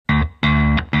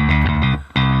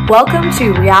Welcome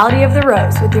to Reality of the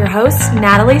Rose with your host,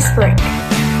 Natalie Spring.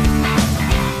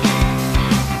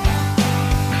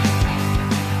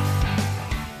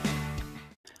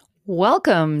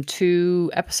 Welcome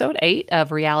to episode 8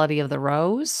 of Reality of the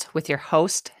Rose with your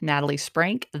host, Natalie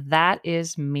Sprink. That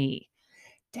is me.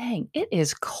 Dang, it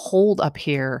is cold up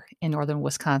here in northern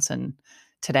Wisconsin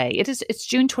today. It's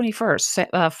June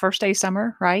 21st, first day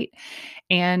summer, right?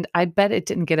 And I bet it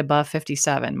didn't get above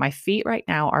 57. My feet right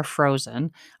now are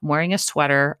frozen. I'm wearing a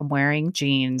sweater, I'm wearing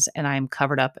jeans, and I'm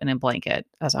covered up in a blanket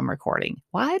as I'm recording.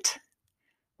 What?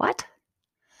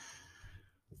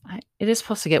 It is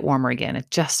supposed to get warmer again.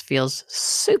 It just feels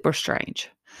super strange.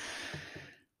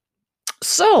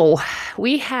 So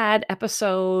we had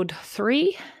episode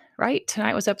 3, right?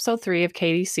 Tonight was episode 3 of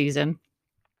Katie's season.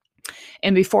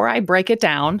 And before I break it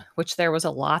down, which there was a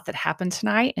lot that happened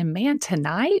tonight, and man,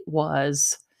 tonight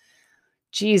was,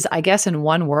 geez, I guess in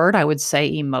one word, I would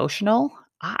say emotional.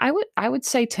 I would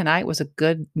say tonight was a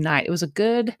good night. It was a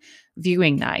good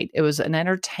viewing night. It was an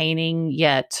entertaining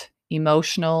yet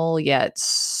emotional, yet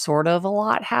sort of a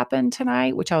lot happened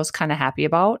tonight, which I was kind of happy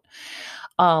about.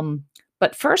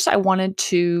 But first, I wanted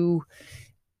to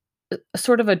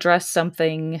sort of address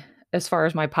something as far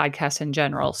as my podcast in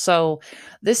general. So,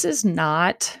 this is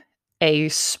not a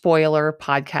spoiler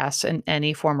podcast in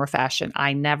any form or fashion.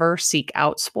 I never seek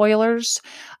out spoilers.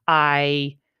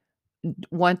 I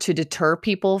want to deter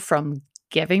people from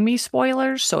giving me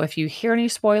spoilers. So if you hear any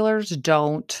spoilers,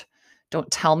 don't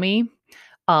tell me.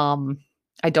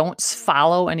 I don't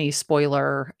follow any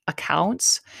spoiler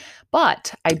accounts,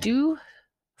 but I do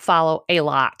follow a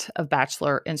lot of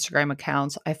Bachelor Instagram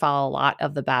accounts. I follow a lot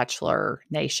of the Bachelor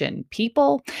Nation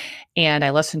people, and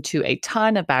I listen to a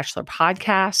ton of Bachelor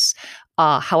podcasts.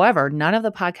 However, none of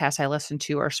the podcasts I listen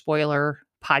to are spoiler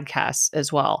podcasts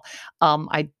as well.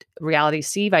 Reality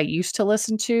Steve I used to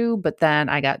listen to, but then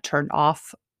I got turned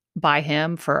off by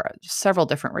him for several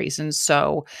different reasons.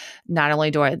 So not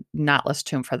only do I not listen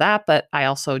to him for that, but I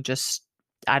also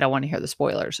I don't want to hear the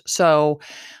spoilers. So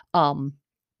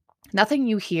nothing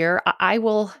you hear. I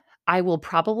will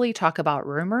probably talk about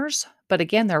rumors, but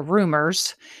again, they're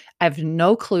rumors. I have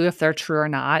no clue if they're true or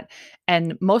not.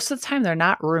 And most of the time, they're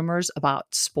not rumors about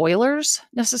spoilers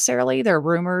necessarily. They're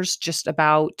rumors just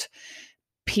about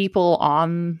people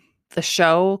on the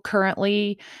show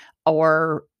currently,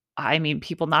 or I mean,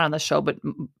 people not on the show,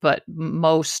 but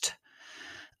most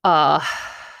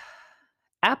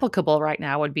applicable right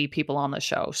now would be people on the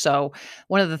show. So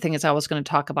one of the things I was going to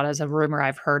talk about is a rumor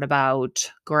I've heard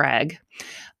about Greg.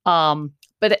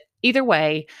 But either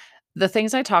way, the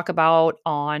things I talk about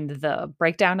on the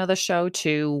breakdown of the show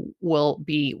too will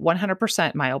be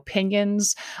 100% my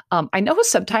opinions. I know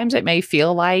sometimes it may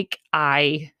feel like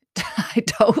I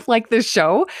don't like the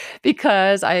show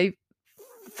because I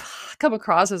come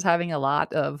across as having a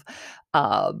lot of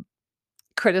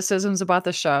criticisms about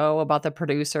the show, about the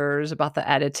producers, about the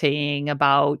editing,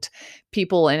 about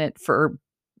people in it for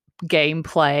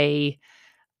gameplay,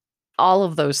 all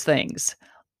of those things.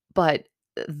 But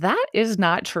that is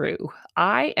not true.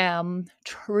 I am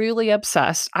truly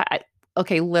obsessed.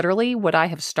 Okay, literally, would I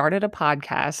have started a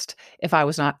podcast if I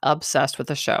was not obsessed with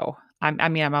the show? I'm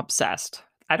obsessed.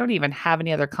 I don't even have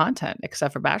any other content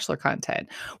except for Bachelor content,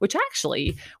 which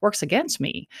actually works against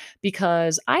me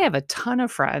because I have a ton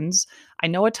of friends. I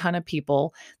know a ton of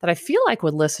people that I feel like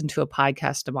would listen to a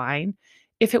podcast of mine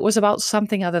if it was about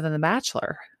something other than The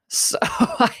Bachelor. So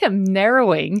I am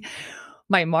narrowing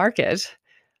my market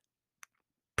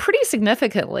pretty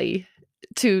significantly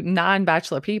to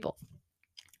non-Bachelor people.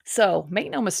 So make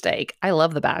no mistake, I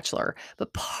love The Bachelor,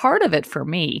 but part of it for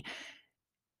me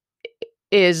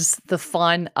is the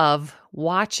fun of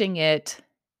watching it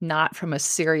not from a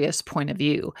serious point of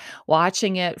view,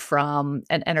 watching it from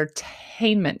an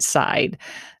entertainment side,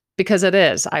 because it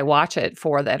is. I watch it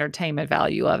for the entertainment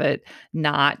value of it,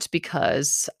 not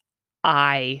because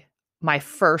my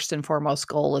first and foremost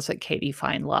goal is that Katie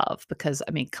find love. Because,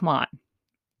 I mean, come on,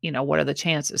 what are the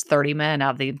chances? 30 men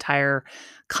out of the entire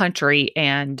country,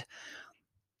 and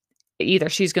either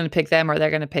she's going to pick them or they're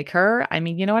going to pick her. I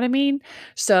mean, you know what I mean?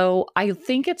 So I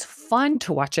think it's fun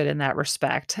to watch it in that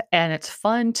respect. And it's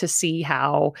fun to see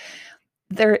how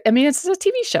it's a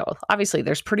TV show. Obviously,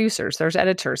 there's producers, there's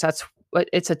editors. That's what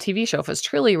it's a TV show. If it's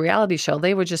truly a reality show,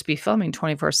 they would just be filming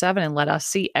 24/7 and let us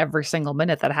see every single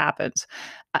minute that happens.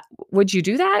 Would you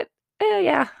do that?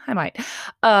 Yeah, I might.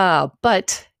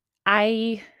 But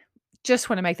I just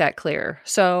want to make that clear.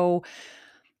 So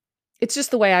it's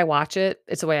just the way I watch it.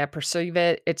 It's the way I perceive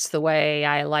it. It's the way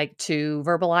I like to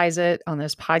verbalize it on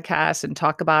this podcast and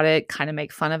talk about it, kind of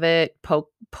make fun of it,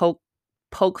 poke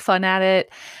poke fun at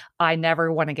it. I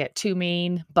never want to get too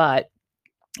mean, but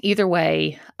either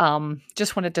way,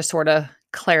 just wanted to sort of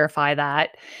clarify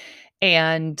that.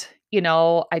 And,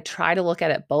 I try to look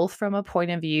at it both from a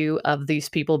point of view of these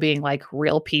people being like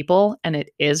real people, and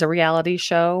it is a reality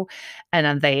show, and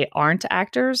then they aren't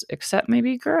actors, except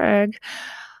maybe Greg.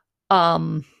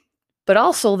 Um, but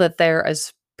also that there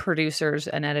as producers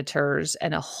and editors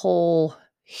and a whole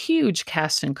huge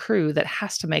cast and crew that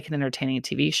has to make an entertaining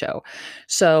TV show.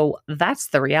 So that's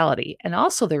the reality. And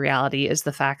also the reality is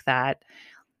the fact that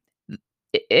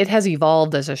it has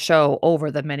evolved as a show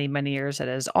over the many, many years it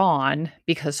is on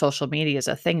because social media is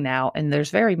a thing now. And there's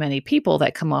very many people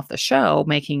that come off the show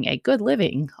making a good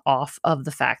living off of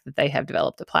the fact that they have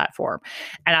developed a platform.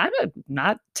 And I'm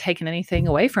not taking anything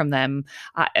away from them.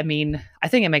 I mean, I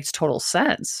think it makes total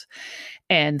sense.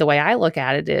 And the way I look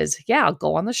at it is, yeah,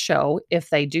 go on the show. If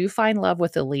they do find love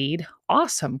with the lead,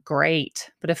 awesome,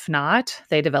 great. But if not,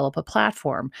 they develop a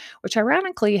platform, which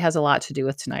ironically has a lot to do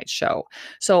with tonight's show.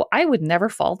 So I would never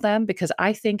fault them because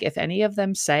I think if any of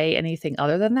them say anything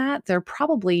other than that, they're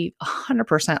probably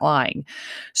 100% lying.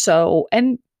 So,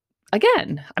 and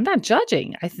again, I'm not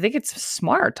judging. I think it's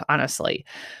smart, honestly.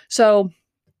 So,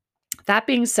 that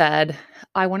being said,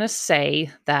 I want to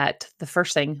say that the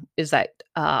first thing is that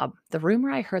the rumor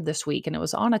I heard this week, and it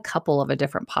was on a couple of a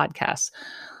different podcasts.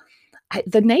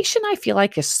 The nation, I feel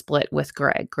like, is split with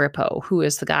Greg Grippo, who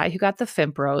is the guy who got the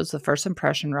FIMP rose, the first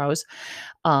impression rose,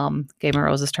 Game of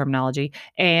Roses terminology,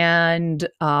 and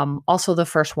also the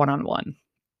first one-on-one.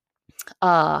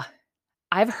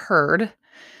 I've heard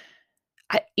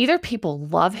either people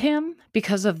love him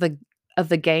because of the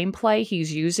gameplay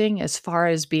he's using as far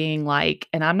as being like,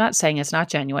 and I'm not saying it's not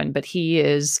genuine, but he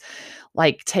is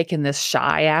like taking this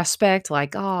shy aspect,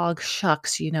 like, oh,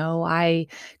 shucks, I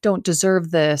don't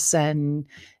deserve this. And,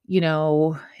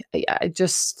 I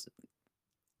just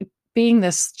being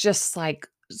this just like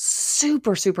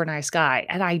super, super nice guy.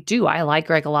 And I like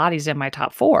Greg a lot. He's in my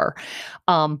top 4.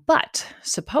 But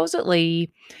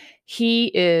supposedly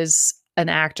he is an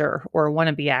actor or a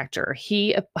wannabe actor.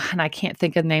 And I can't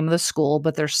think of the name of the school,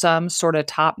 but there's some sort of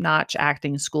top-notch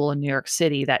acting school in New York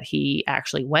City that he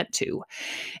actually went to.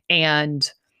 And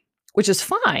which is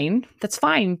fine. That's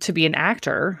fine to be an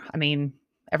actor. I mean,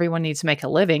 everyone needs to make a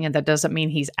living, and that doesn't mean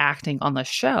he's acting on the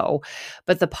show.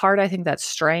 But the part I think that's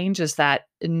strange is that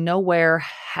nowhere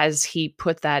has he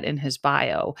put that in his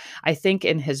bio. I think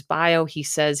in his bio, he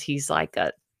says he's like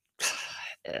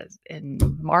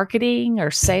in marketing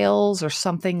or sales or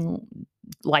something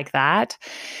like that.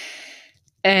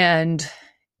 And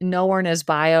nowhere in his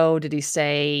bio did he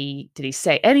say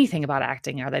anything about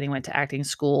acting or that he went to acting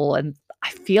school. And I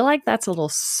feel like that's a little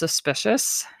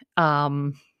suspicious.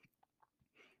 I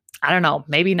don't know,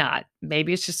 maybe not.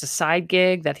 Maybe it's just a side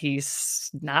gig that he's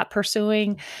not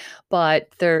pursuing, but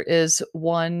there is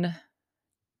one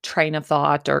train of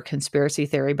thought or conspiracy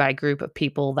theory by a group of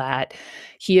people that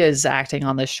he is acting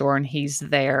on the shore and he's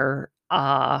there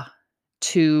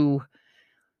to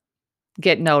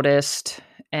get noticed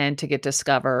and to get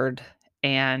discovered.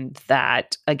 And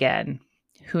that, again,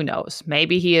 who knows?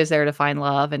 Maybe he is there to find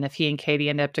love. And if he and Katie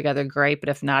end up together, great. But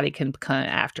if not, he can come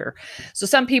after. So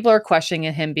some people are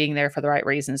questioning him being there for the right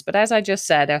reasons. But as I just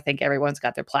said, I think everyone's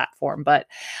got their platform. But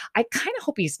I kind of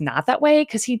hope he's not that way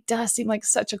because he does seem like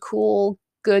such a cool,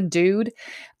 good dude.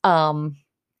 So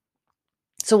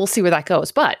we'll see where that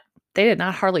goes. But they did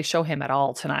not hardly show him at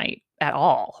all tonight, at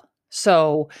all.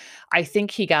 So I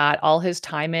think he got all his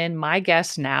time in. My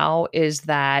guess now is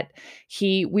that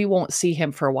we won't see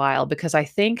him for a while because I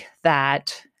think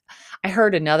that I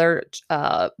heard another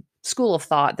school of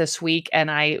thought this week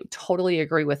and I totally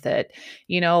agree with it.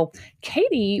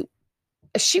 Katie,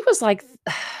 she was like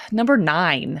number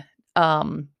 9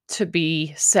 to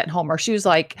be sent home, or she was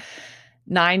like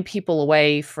 9 people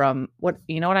away from what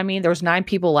I mean? There was 9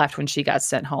 people left when she got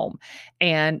sent home.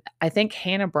 And I think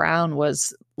Hannah Brown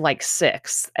was like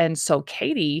 6th. And so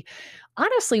Katie,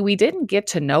 honestly, we didn't get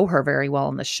to know her very well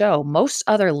in the show. Most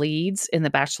other leads in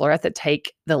The Bachelorette that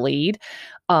take the lead,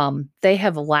 they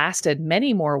have lasted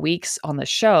many more weeks on the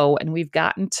show, and we've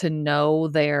gotten to know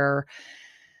them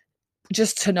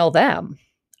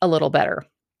a little better.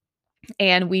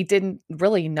 And we didn't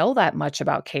really know that much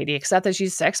about Katie, except that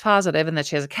she's sex positive and that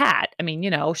she has a cat. I mean,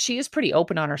 she is pretty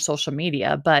open on her social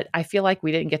media, but I feel like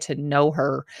we didn't get to know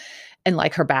her and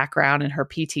like her background and her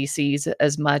PTCs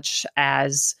as much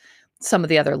as some of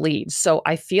the other leads. So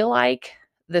I feel like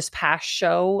this past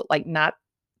show, like not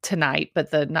tonight,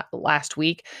 but not last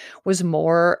week, was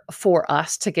more for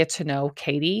us to get to know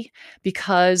Katie,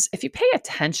 because if you pay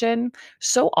attention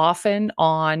so often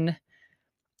on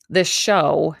this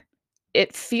show,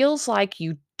 it feels like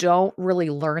you don't really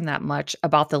learn that much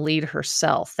about the lead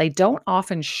herself. They don't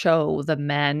often show the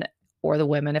men or the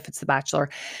women, if it's the bachelor,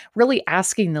 really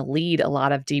asking the lead a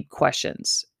lot of deep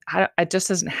questions. It just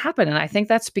doesn't happen. And I think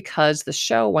that's because the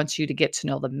show wants you to get to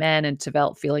know the men and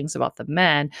develop feelings about the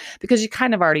men because you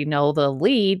kind of already know the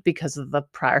lead because of the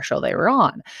prior show they were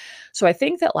on. So I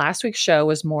think that last week's show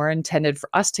was more intended for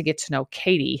us to get to know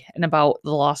Katie and about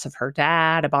the loss of her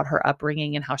dad, about her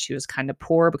upbringing and how she was kind of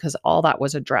poor because all that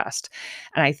was addressed.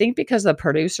 And I think because the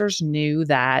producers knew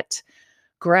that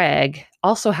Greg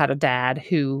also had a dad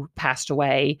who passed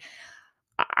away,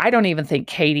 I don't even think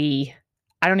Katie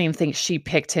I don't even think she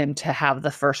picked him to have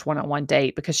the first one-on-one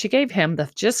date because she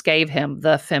just gave him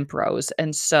the Fimp rose.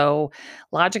 And so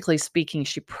logically speaking,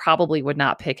 she probably would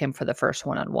not pick him for the first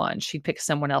one-on-one. She'd pick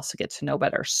someone else to get to know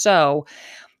better. So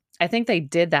I think they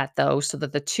did that though, so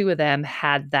that the two of them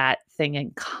had that thing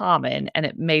in common and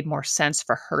it made more sense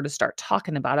for her to start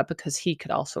talking about it because he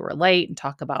could also relate and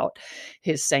talk about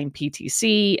his same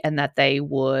PTC and that they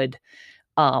would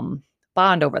um,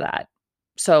 bond over that.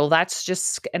 So that's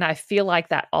just, and I feel like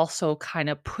that also kind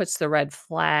of puts the red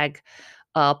flag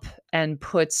up and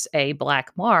puts a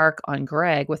black mark on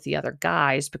Greg with the other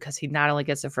guys because he not only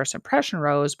gets the first impression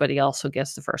rose, but he also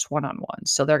gets the first one-on-one.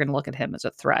 So they're going to look at him as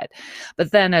a threat.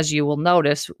 But then, as you will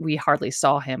notice, we hardly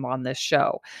saw him on this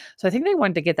show. So I think they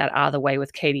wanted to get that out of the way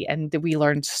with Katie. And we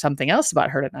learned something else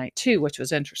about her tonight, too, which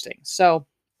was interesting. So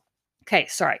okay,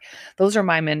 sorry. Those are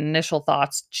my initial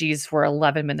thoughts. Geez, we're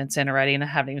 11 minutes in already, and I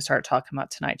haven't even started talking about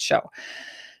tonight's show.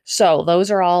 So those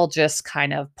are all just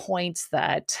kind of points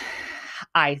that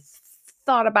I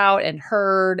thought about and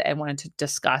heard and wanted to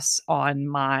discuss on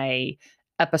my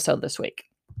episode this week.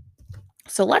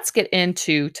 So let's get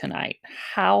into tonight.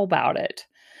 How about it?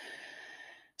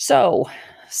 So,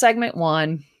 segment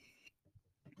 1.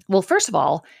 Well, first of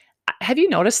all, have you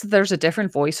noticed that there's a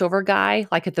different voiceover guy,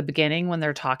 like at the beginning when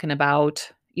they're talking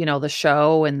about, the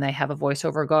show and they have a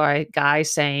voiceover guy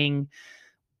saying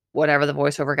whatever the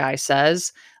voiceover guy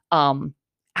says?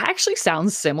 Actually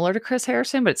sounds similar to Chris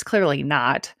Harrison, but it's clearly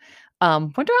not.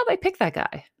 Wonder how they picked that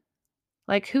guy.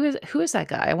 Like who is that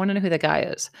guy? I want to know who that guy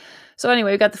is. So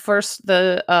anyway, we got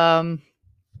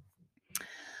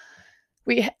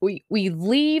we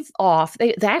leave off.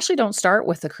 They actually don't start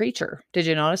with the creature. Did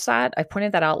you notice that? I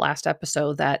pointed that out last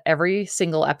episode that every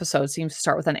single episode seems to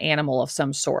start with an animal of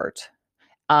some sort.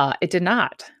 It did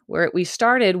not. We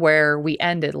started where we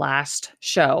ended last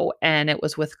show, and it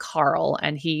was with Carl,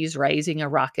 and he's raising a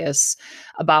ruckus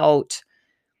about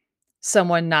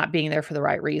someone not being there for the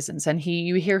right reasons. And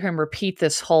you hear him repeat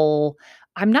this whole,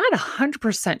 I'm not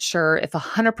 100% sure if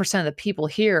 100% of the people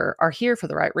here are here for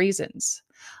the right reasons.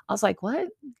 I was like, what?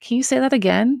 Can you say that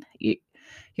again?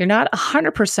 You're not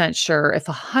 100% sure if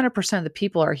 100% of the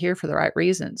people are here for the right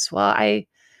reasons. Well, I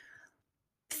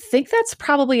think that's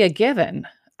probably a given.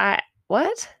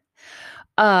 What?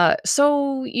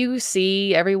 So you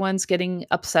see everyone's getting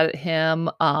upset at him.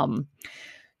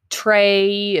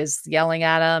 Trey is yelling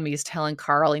at him. He's telling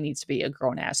Carl he needs to be a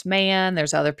grown-ass man.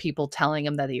 There's other people telling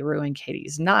him that he ruined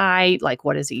Katie's night. Like,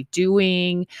 what is he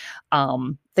doing?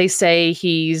 They say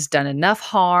he's done enough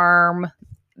harm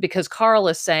because Carl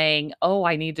is saying, oh,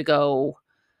 I need to go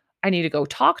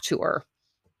talk to her.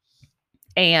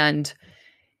 And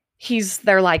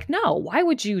they're like, no, why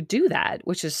would you do that?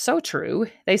 Which is so true.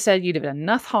 They said you did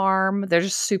enough harm. They're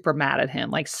just super mad at him,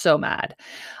 like so mad.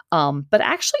 But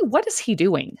actually, what is he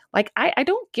doing? Like, I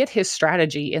don't get his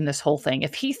strategy in this whole thing.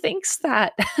 If he thinks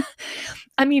that,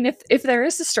 I mean, if there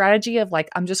is a strategy of like,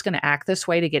 I'm just going to act this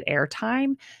way to get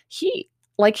airtime, he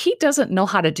doesn't know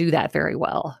how to do that very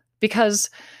well because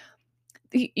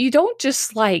you don't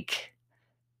just like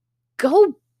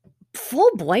go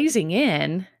full blazing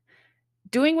in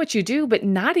doing what you do, but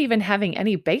not even having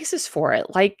any basis for it.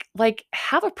 Like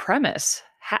have a premise,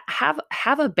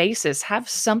 have a basis, have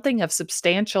something of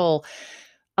substantial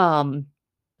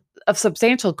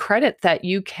credit that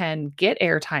you can get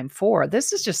airtime for.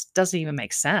 This is just doesn't even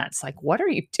make sense. Like, what are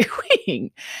you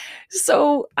doing?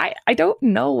 So I don't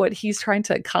know what he's trying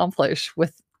to accomplish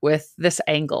with this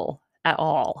angle at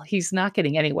all. He's not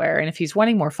getting anywhere. And if he's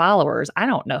wanting more followers, I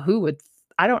don't know who would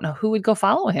go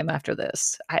follow him after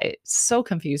this. It's so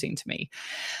confusing to me.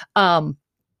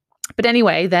 But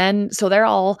anyway, so they're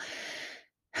all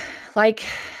like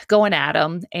going at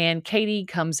him, and Katie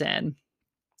comes in,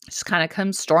 just kind of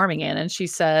comes storming in, and she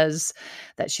says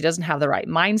that she doesn't have the right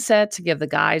mindset to give the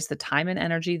guys the time and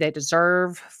energy they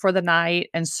deserve for the night.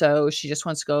 And so she just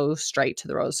wants to go straight to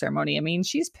the rose ceremony. I mean,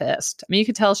 she's pissed. I mean, you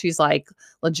could tell she's like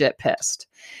legit pissed.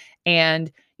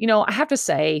 And, I have to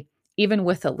say, even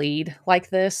with a lead like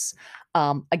this,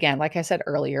 Again, like I said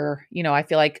earlier, I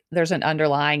feel like there's an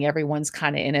underlying everyone's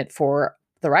kind of in it for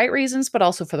the right reasons, but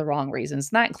also for the wrong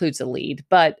reasons. And that includes the lead.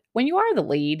 But when you are the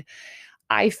lead,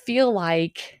 I feel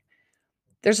like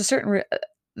there's a certain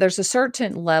there's a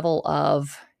certain level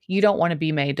of you don't want to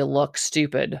be made to look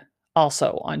stupid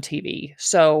also on TV.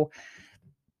 So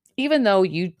even though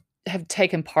you have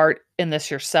taken part in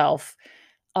this yourself,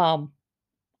 um,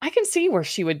 I can see where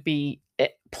she would be.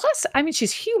 Plus, I mean,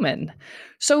 she's human.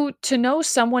 So to know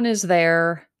someone is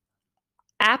there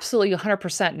absolutely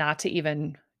 100% not to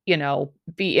even,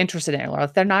 be interested in her.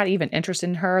 If they're not even interested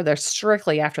in her, they're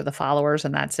strictly after the followers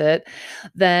and that's it.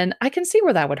 Then I can see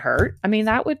where that would hurt. I mean,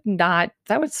 that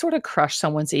would sort of crush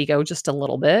someone's ego just a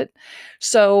little bit.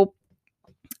 So,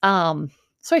 um,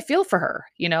 so I feel for her,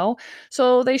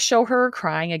 So they show her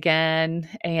crying again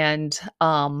and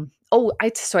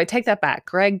so I take that back.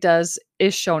 Greg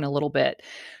is shown a little bit.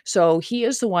 So he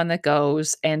is the one that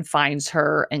goes and finds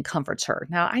her and comforts her.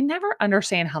 Now, I never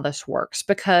understand how this works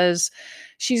because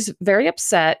she's very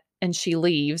upset and she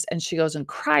leaves and she goes and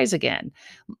cries again.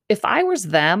 If I was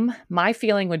them, my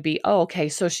feeling would be, oh, okay,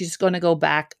 so she's going to go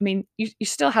back. I mean, you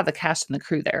still have the cast and the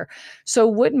crew there. So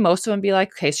wouldn't most of them be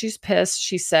like, okay, she's pissed.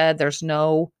 She said there's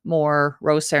no more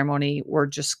rose ceremony. We're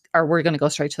going to go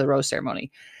straight to the rose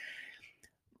ceremony.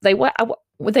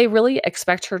 Would they really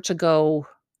expect her to go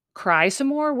cry some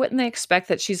more? Wouldn't they expect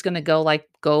that she's going to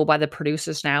go by the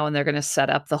producers now and they're going to set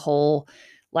up the whole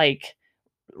like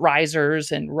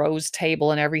risers and rose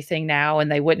table and everything now,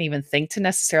 and they wouldn't even think to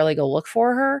necessarily go look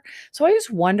for her. So I just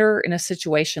wonder in a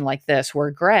situation like this where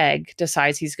Greg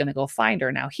decides he's going to go find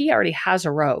her. Now he already has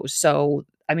a rose. So,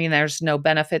 I mean, there's no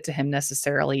benefit to him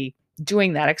necessarily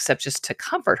doing that except just to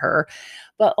comfort her.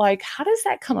 But like, how does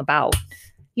that come about?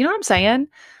 You know what I'm saying?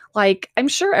 Like, I'm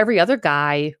sure every other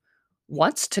guy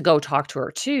wants to go talk to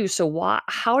her too. So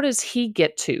how does he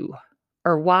get to,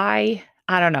 or why?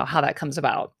 I don't know how that comes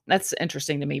about. That's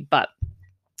interesting to me, but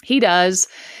he does.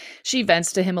 She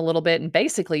vents to him a little bit and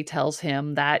basically tells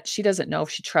him that she doesn't know if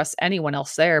she trusts anyone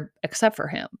else there except for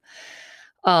him.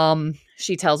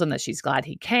 She tells him that she's glad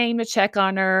he came to check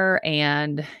on her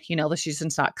and, that she's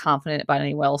just not confident about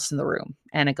anyone else in the room.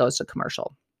 And it goes to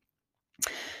commercial.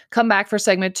 Come back for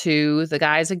segment 2. The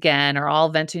guys again are all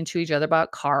venting to each other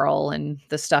about Carl and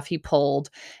the stuff he pulled.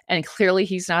 And clearly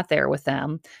he's not there with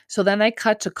them. So then they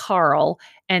cut to Carl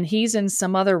and he's in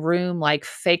some other room, like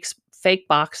fake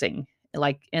boxing,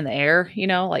 like in the air,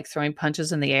 like throwing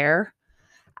punches in the air.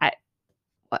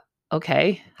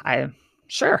 Okay.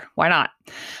 Sure. Why not?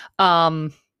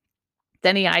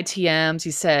 Then he ITMs.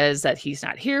 He says that he's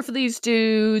not here for these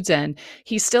dudes, and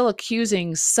he's still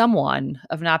accusing someone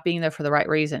of not being there for the right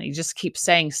reason. He just keeps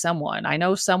saying someone. I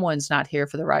know someone's not here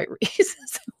for the right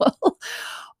reasons. Well,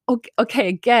 okay,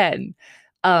 again,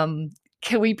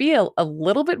 can we be a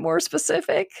little bit more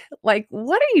specific? Like,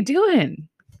 what are you doing?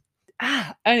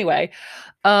 Anyway,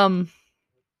 I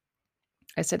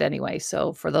said anyway.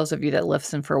 So for those of you that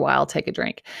listen for a while, take a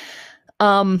drink.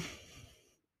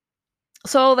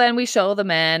 So then we show the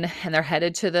men and they're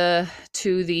headed to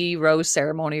the rose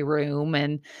ceremony room.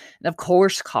 And of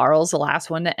course, Carl's the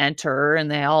last one to enter and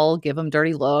they all give him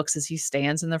dirty looks as he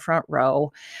stands in the front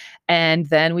row. And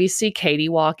then we see Katie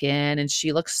walk in and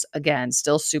she looks, again,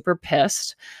 still super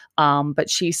pissed. But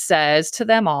she says to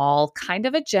them all kind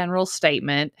of a general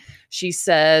statement. She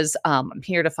says, I'm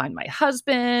here to find my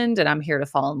husband and I'm here to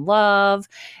fall in love.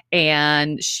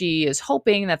 And she is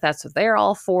hoping that that's what they're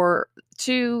all for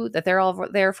too, that they're all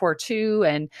there for too.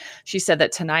 And she said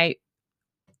that tonight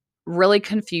really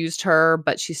confused her,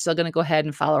 but she's still going to go ahead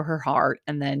and follow her heart.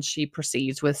 And then she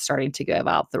proceeds with starting to give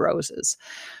out the roses.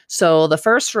 So the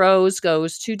first rose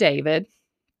goes to David.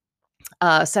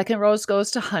 Second rose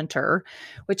goes to Hunter,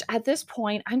 which at this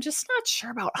point, I'm just not sure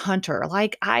about Hunter.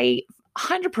 Like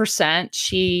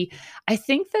 100% I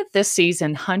think that this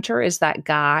season, Hunter is that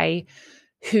guy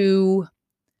who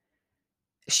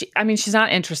she's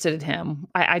not interested in him.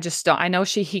 I just don't. I know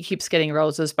he keeps getting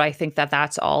roses, but I think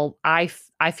that's all. I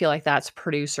feel like that's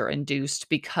producer induced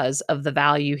because of the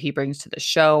value he brings to the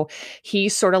show.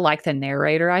 He's sort of like the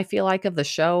narrator, I feel like, of the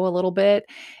show a little bit.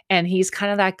 And he's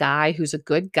kind of that guy who's a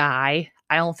good guy.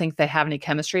 I don't think they have any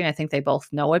chemistry and I think they both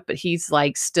know it, but he's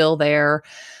like still there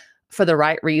for the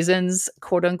right reasons,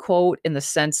 quote unquote, in the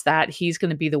sense that he's going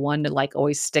to be the one to like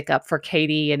always stick up for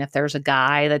Katie. And if there's a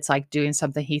guy that's like doing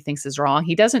something he thinks is wrong,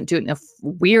 he doesn't do it in a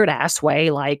weird ass way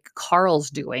like Carl's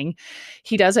doing.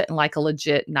 He does it in like a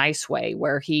legit nice way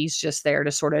where he's just there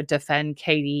to sort of defend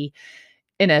Katie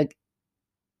in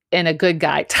a good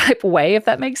guy type way, if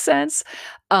that makes sense.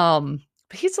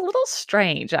 he's a little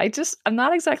strange. I'm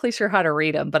not exactly sure how to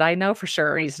read him, but I know for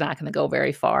sure he's not going to go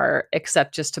very far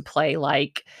except just to play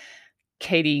like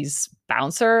Katie's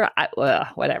bouncer.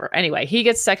 Whatever. Anyway, he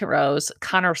gets second rose.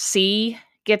 Connor C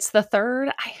gets the third.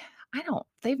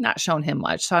 They've not shown him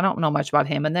much, so I don't know much about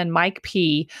him. And then Mike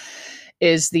P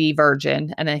is the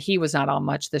virgin, and then he was not on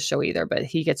much this show either, but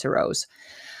he gets a rose.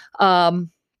 So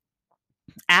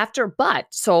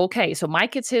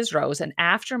Mike gets his rose, and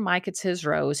after Mike gets his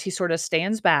rose, he sort of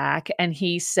stands back and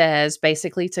he says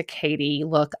basically to Katie,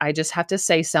 look, I just have to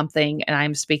say something, and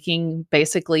I'm speaking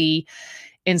basically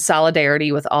in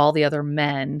solidarity with all the other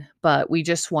men, but we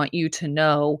just want you to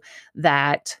know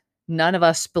that none of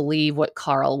us believe what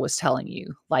Carl was telling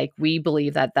you. Like, we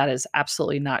believe that that is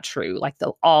absolutely not true. Like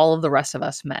all of the rest of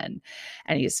us men.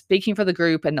 And he's speaking for the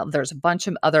group, and there's a bunch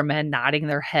of other men nodding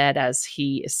their head as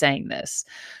he is saying this.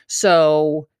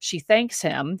 So she thanks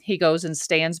him. He goes and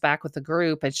stands back with the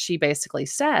group, and she basically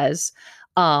says,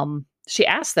 she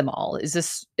asks them all, is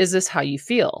this how you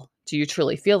feel? Do you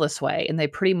truly feel this way? And they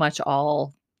pretty much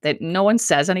all, that no one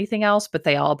says anything else, but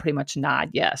they all pretty much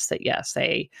nod yes,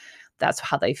 that's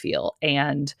how they feel.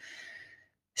 And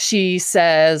she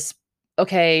says,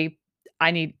 okay,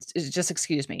 just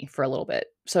excuse me for a little bit.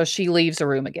 So she leaves the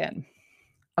room again.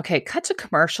 Okay, cut to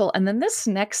commercial. And then this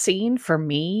next scene for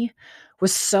me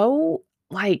was so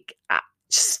like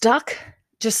stuck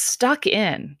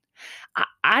in.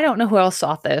 I don't know who else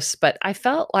saw this, but I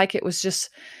felt like it was just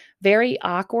very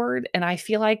awkward. And I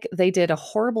feel like they did a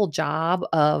horrible job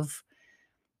of,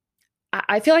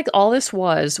 I feel like all this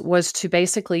was to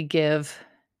basically give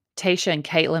Tasha and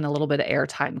Caitlin a little bit of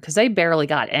airtime, because they barely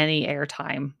got any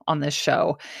airtime on this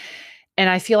show. And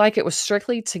I feel like it was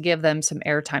strictly to give them some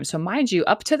airtime. So mind you,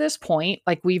 up to this point,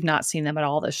 like, we've not seen them at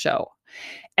all this show.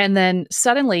 And then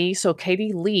suddenly, so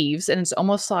Katie leaves, and it's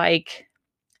almost like,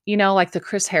 like the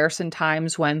Chris Harrison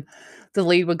times when the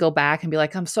lead would go back and be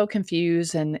like, I'm so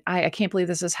confused and I can't believe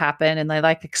this has happened. And they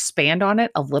like expand on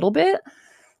it a little bit.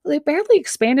 They barely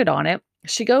expanded on it.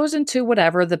 She goes into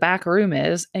whatever the back room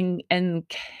is, and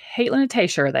Caitlin and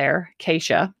Tasha are there.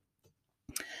 Keisha.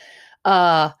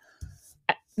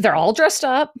 They're all dressed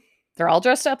up. They're all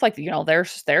dressed up like,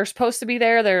 they're supposed to be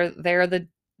there. They're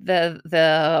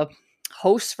the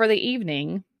hosts for the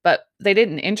evening, but they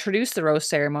didn't introduce the rose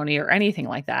ceremony or anything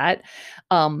like that.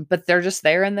 But they're just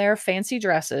there in their fancy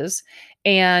dresses,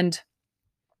 and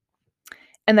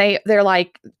they're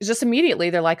like, just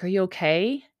immediately they're like, are you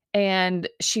okay? And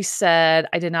she said,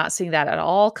 I did not see that at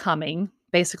all coming,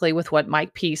 basically with what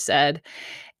Mike P said,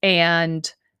 and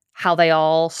how they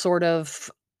all sort of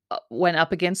went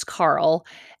up against Carl.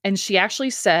 And she actually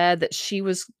said that she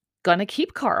was going to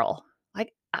keep Carl.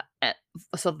 Like,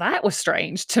 so that was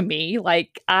strange to me.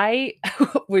 Like, I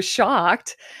was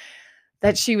shocked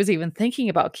that she was even thinking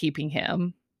about keeping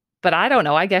him. But I don't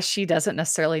know. I guess she doesn't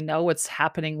necessarily know what's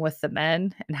happening with the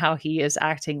men and how he is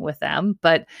acting with them.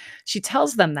 But she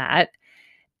tells them that.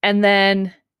 And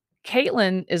then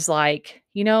Caitlin is like,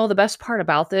 the best part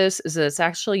about this is that it's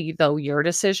actually, though, your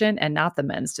decision and not the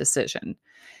men's decision.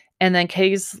 And then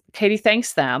Katie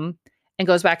thanks them and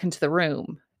goes back into the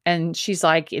room. And she's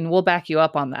like, and we'll back you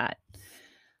up on that.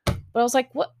 But I was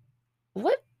like, what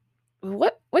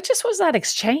just was that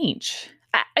exchange?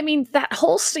 I mean, that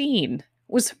whole scene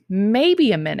was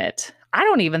maybe a minute. I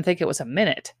don't even think it was a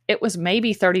minute. It was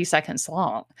maybe 30 seconds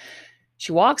long.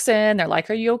 She walks in. They're like,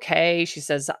 are you okay? She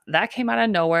says, that came out of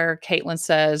nowhere. Caitlin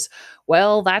says,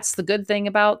 well, that's the good thing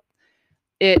about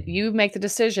it. You make the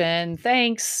decision.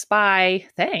 Thanks. Bye.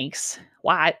 Thanks.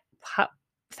 Why?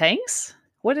 Thanks?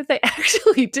 What did they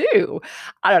actually do?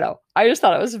 I don't know. I just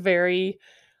thought it was very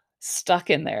stuck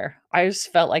in there. I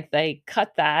just felt like they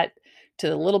cut that to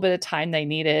the little bit of time they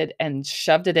needed and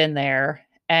shoved it in there.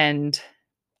 And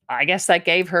I guess that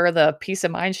gave her the peace of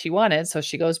mind she wanted. So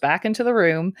she goes back into the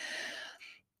room.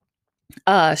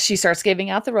 She starts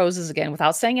giving out the roses again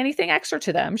without saying anything extra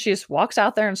to them. She just walks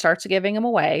out there and starts giving them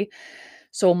away.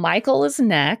 So Michael is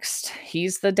next.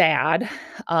 He's the dad.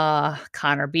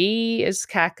 Connor B is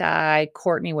cat guy.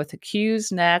 Courtney with the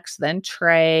Q's next. Then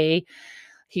Trey.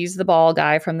 He's the ball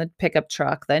guy from the pickup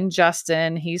truck. Then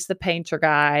Justin, he's the painter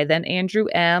guy. Then Andrew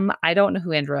M. I don't know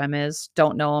who Andrew M is.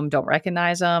 Don't know him. Don't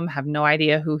recognize him. Have no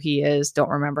idea who he is. Don't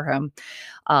remember him.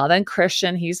 Then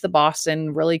Christian, he's the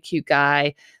Boston, really cute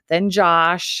guy. Then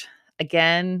Josh,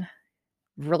 again,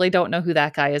 really don't know who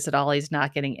that guy is at all. He's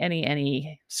not getting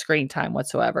any screen time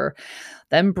whatsoever.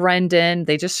 Then Brendan,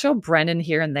 they just show Brendan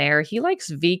here and there. He likes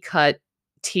V-cut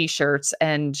t-shirts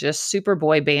and just super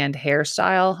boy band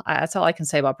hairstyle. That's all I can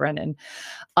say about Brendan.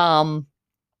 And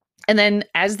then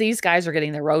as these guys are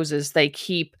getting their roses, they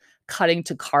keep cutting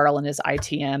to Carl and his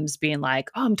ITMs being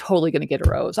like, oh, I'm totally going to get a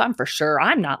rose. I'm for sure.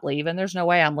 I'm not leaving. There's no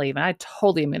way I'm leaving. I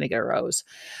totally am going to get a rose.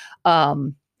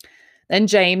 Then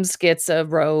James gets a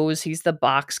rose. He's the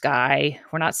box guy.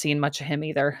 We're not seeing much of him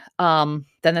either. Then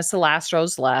it's the last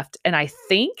rose left. And I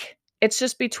think it's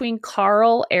just between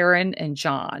Carl, Aaron, and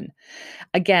John.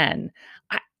 Again,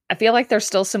 I feel like there's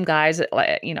still some guys that,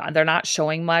 they're not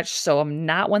showing much. So I'm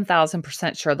not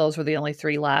 1000% sure those were the only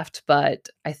 3 left, but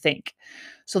I think.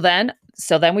 So then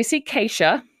we see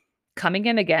Keisha coming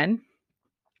in again.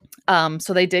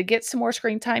 So they did get some more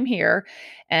screen time here.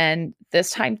 And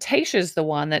this time Tasha's the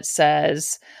one that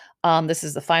says, this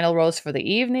is the final rose for the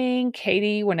evening.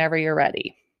 Katie, whenever you're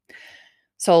ready.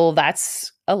 So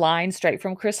that's a line straight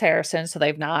from Chris Harrison. So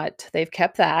they've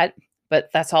kept that, but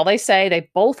that's all they say. They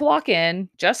both walk in.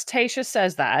 Just Tasha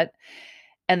says that.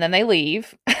 And then they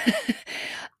leave.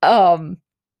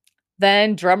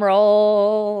 Then drum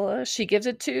roll, she gives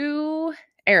it to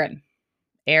Aaron.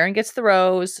 Aaron gets the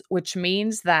rose, which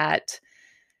means that,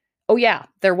 oh yeah,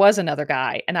 there was another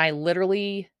guy. And I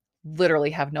literally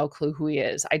have no clue who he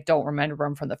is. I don't remember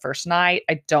him from the first night.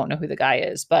 I don't know who the guy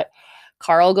is, but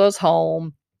Carl goes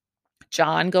home.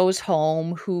 John goes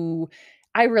home, who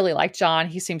I really like John.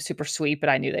 He seems super sweet, but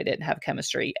I knew they didn't have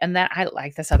chemistry. And then I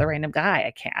like this other random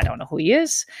guy. I don't know who he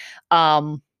is.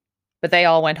 But they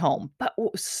all went home. But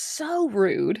what was so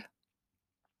rude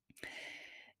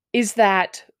is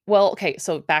that, well, okay,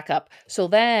 so back up. So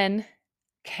then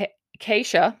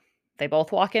Keisha, they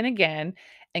both walk in again,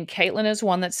 and Caitlin is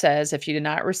one that says, if you did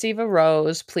not receive a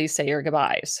rose, please say your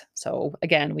goodbyes. So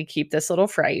again, we keep this little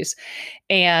phrase.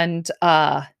 And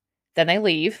then they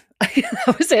leave.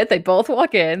 That was it. They both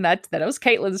walk in. Then it was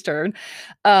Caitlin's turn.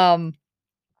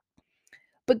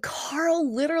 But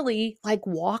Carl literally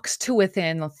walks to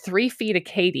within 3 feet of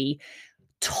Katie,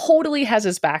 totally has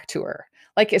his back to her,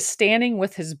 is standing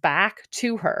with his back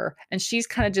to her. And she's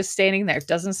kind of just standing there,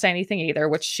 doesn't say anything either,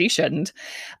 which she shouldn't.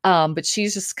 But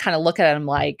she's just kind of looking at him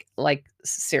like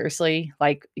seriously,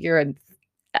 you're a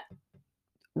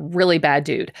really bad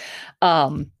dude.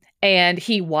 And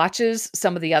he watches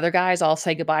some of the other guys all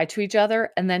say goodbye to each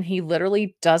other. And then he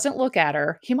literally doesn't look at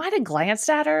her. He might have glanced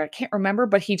at her. I can't remember,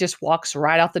 but he just walks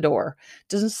right out the door.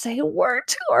 Doesn't say a word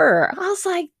to her. I was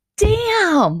like,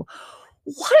 damn,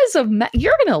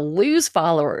 you're going to lose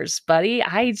followers, buddy.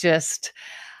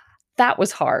 That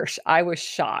was harsh. I was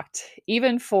shocked.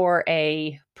 Even for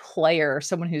a player,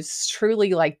 someone who's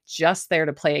truly just there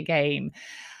to play a game.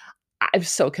 I'm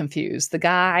so confused. The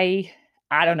guy,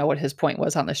 I don't know what his point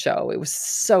was on the show. It was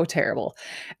so terrible.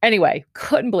 Anyway,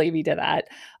 couldn't believe he did that.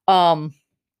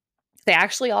 They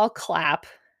actually all clap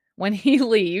when he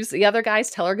leaves. The other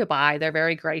guys tell her goodbye. They're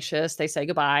very gracious. They say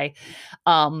goodbye.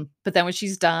 But then when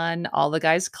she's done, all the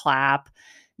guys clap.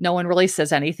 No one really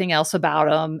says anything else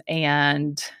about him.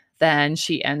 And then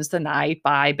she ends the night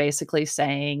by basically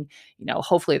saying,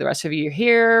 hopefully the rest of you are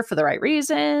here for the right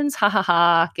reasons. Ha ha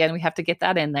ha. Again, we have to get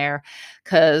that in there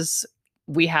because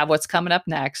we have what's coming up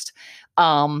next.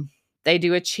 They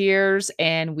do a cheers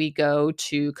and we go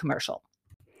to commercial.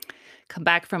 Come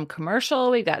back from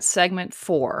commercial. We got segment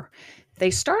 4.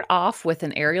 They start off with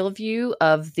an aerial view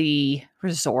of the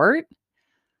resort.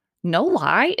 No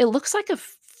lie, it looks like a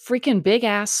freaking big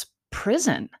ass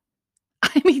prison.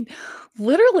 I mean,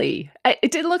 literally,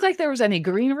 it didn't look like there was any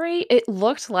greenery. It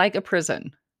looked like a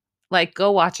prison.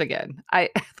 Go watch again. Yeah,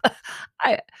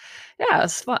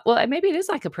 it's fun. Well, maybe it is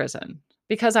like a prison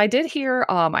because I did hear,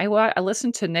 I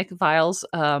listened to Nick Vile's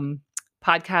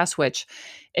podcast, which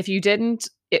if you didn't,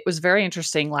 it was very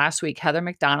interesting. Last week, Heather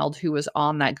McDonald, who was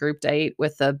on that group date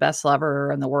with the best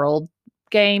lover in the world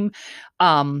game,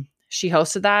 she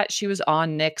hosted that. She was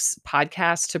on Nick's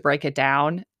podcast to break it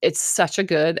down. It's such a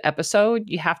good episode.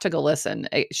 You have to go listen.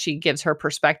 She gives her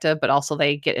perspective, but also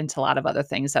they get into a lot of other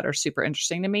things that are super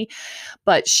interesting to me.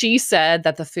 But she said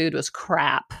that the food was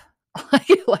crap.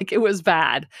 Like it was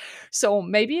bad. So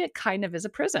maybe it kind of is a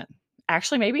prison.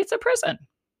 Actually, maybe it's a prison.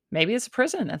 Maybe it's a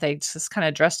prison and they just kind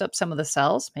of dressed up some of the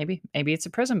cells. Maybe it's a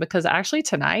prison because actually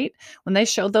tonight when they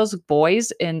showed those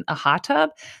boys in a hot tub,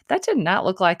 that did not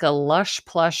look like a lush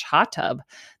plush hot tub.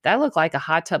 That looked like a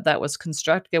hot tub that was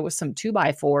constructed with some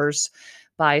 2x4s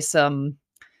by some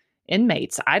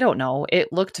inmates. I don't know.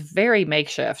 It looked very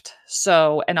makeshift.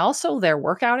 So, and also their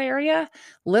workout area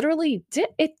literally did.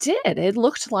 It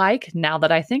looked like, now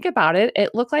that I think about it,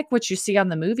 it looked like what you see on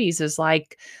the movies is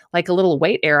like a little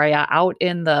weight area out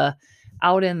in the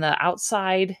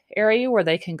outside area where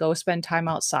they can go spend time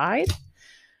outside.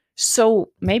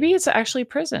 So maybe it's actually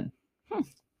prison.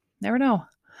 Never know.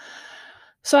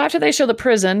 So after they show the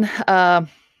prison,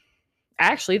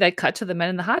 actually they cut to the men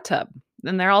in the hot tub.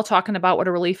 And they're all talking about what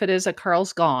a relief it is that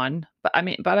Carl's gone. But I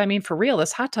mean, for real,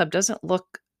 this hot tub doesn't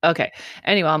look okay.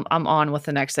 Anyway, I'm on with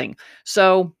the next thing.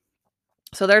 So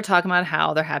they're talking about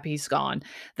how they're happy he's gone.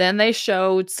 Then they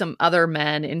showed some other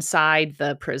men inside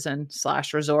the prison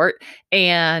slash resort,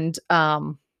 and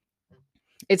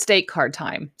it's date card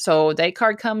time. So date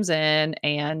card comes in,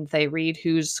 and they read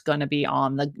who's going to be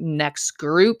on the next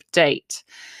group date.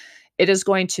 It is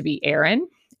going to be Aaron.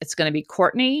 It's going to be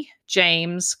Courtney,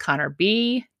 James, Connor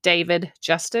B, David,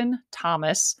 Justin,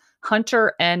 Thomas,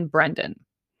 Hunter, and Brendan.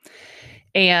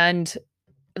 And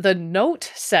the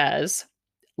note says,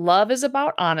 love is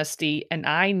about honesty, and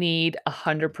I need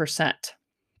 100%.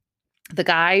 The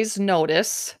guys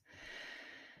notice,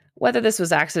 whether this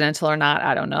was accidental or not,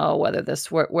 I don't know. Whether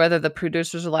the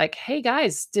producers are like, "Hey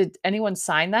guys, did anyone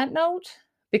sign that note?"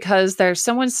 Because there's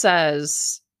someone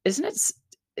says, "Isn't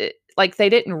it like they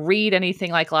didn't read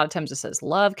anything? Like a lot of times it says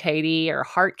love Katie or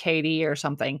heart Katie or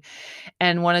something."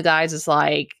 And one of the guys is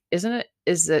like, is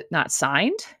it not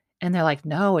signed? And they're like,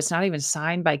 no, it's not even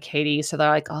signed by Katie. So they're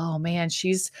like, oh man,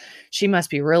 she must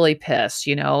be really pissed,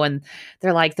 And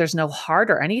they're like, there's no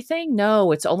heart or anything.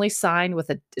 No, it's only signed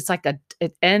with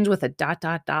it ends with a dot,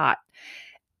 dot, dot.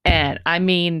 And I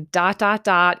mean, dot, dot,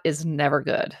 dot is never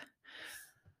good.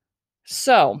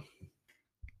 So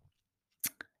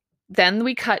then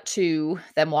we cut to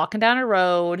them walking down a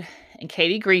road, and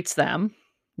Katie greets them.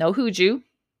 No hooju.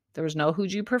 There was no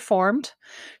hooju performed.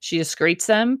 She just greets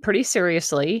them pretty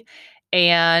seriously.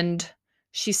 And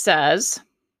she says,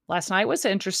 last night was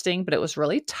interesting, but it was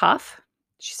really tough.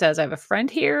 She says, I have a friend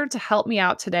here to help me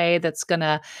out today that's going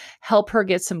to help her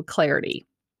get some clarity.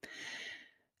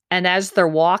 And as they're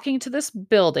walking to this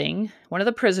building, one of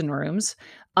the prison rooms,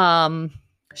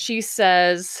 she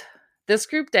says, this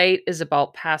group date is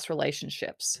about past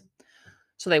relationships.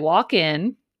 So they walk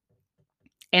in,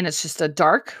 and it's just a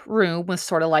dark room with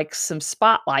sort of like some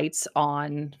spotlights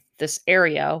on this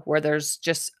area where there's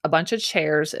just a bunch of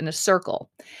chairs in a circle.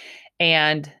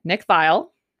 And Nick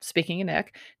Vile, speaking of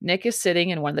Nick is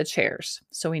sitting in one of the chairs.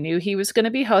 So we knew he was going to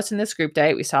be hosting this group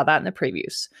date. We saw that in the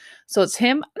previews. So it's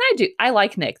him. And I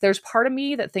like Nick. There's part of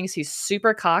me that thinks he's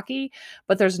super cocky,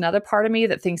 but there's another part of me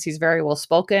that thinks he's very well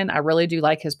spoken. I really do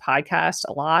like his podcast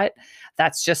a lot.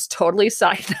 That's just totally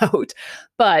side note.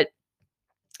 But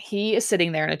he is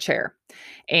sitting there in a chair,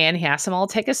 and he asks them all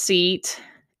to take a seat.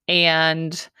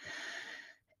 And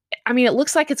I mean, it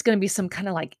looks like it's going to be some kind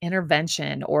of like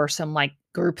intervention or some like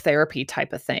group therapy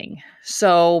type of thing.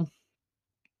 So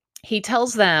he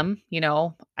tells them,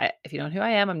 if you don't know who I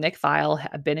am, I'm Nick Vile.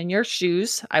 I've been in your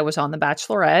shoes. I was on The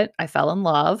Bachelorette. I fell in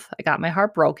love. I got my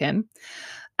heart broken.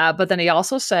 But then he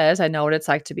also says, I know what it's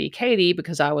like to be Katie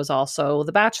because I was also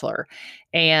The Bachelor.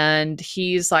 And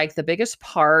he's like, the biggest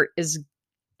part is,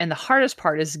 and the hardest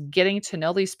part is getting to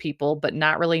know these people, but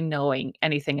not really knowing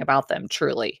anything about them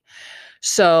truly.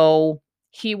 So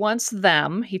he tells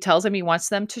them he wants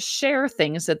them to share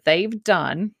things that they've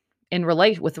done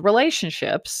with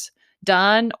relationships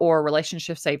done or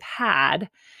relationships they've had,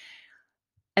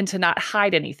 and to not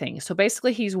hide anything. So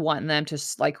basically he's wanting them to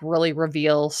like really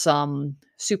reveal some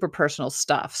super personal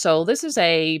stuff. So this is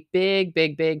a big,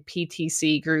 big, big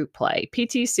PTC group play.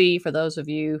 PTC, for those of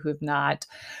you who've not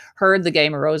heard the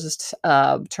Game of Roses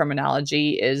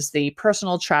terminology, is the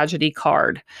personal tragedy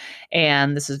card.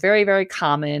 And this is very, very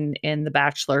common in the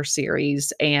Bachelor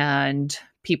series, and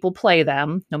people play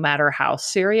them no matter how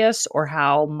serious or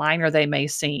how minor they may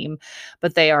seem,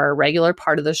 but they are a regular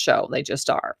part of the show. They just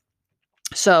are.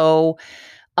 So,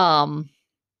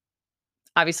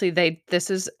 obviously this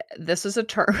is a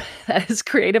term that is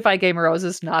created by Game of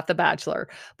Roses, not The Bachelor,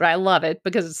 but I love it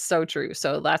because it's so true.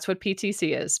 So that's what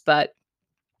PTC is. But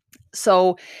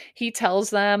so he tells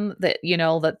them that,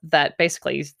 that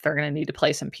basically they're going to need to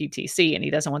play some PTC, and he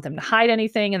doesn't want them to hide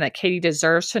anything, and that Katie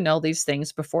deserves to know these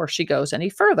things before she goes any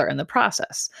further in the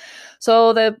process.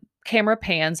 So the camera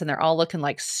pans, and they're all looking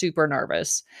like super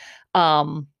nervous.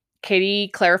 Katie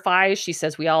clarifies, she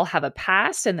says, we all have a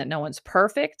past and that no one's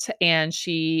perfect. And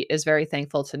she is very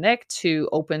thankful to Nick to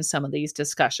open some of these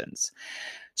discussions.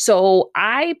 So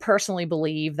I personally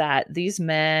believe that these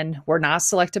men were not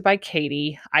selected by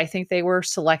Katie. I think they were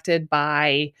selected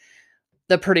by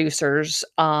the producers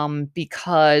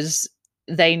because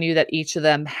they knew that each of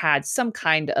them had some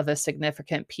kind of a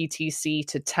significant PTC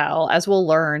to tell. As we'll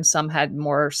learn, some had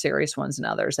more serious ones than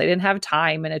others. They didn't have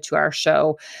time in a 2-hour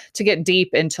show to get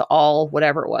deep into all,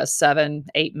 whatever it was, 7,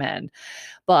 8 men.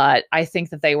 But I think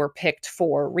that they were picked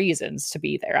for reasons to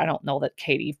be there. I don't know that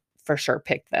Katie for sure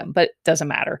picked them, but it doesn't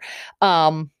matter.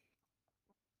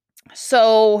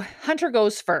 So Hunter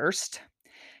goes first.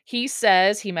 He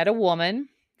says he met a woman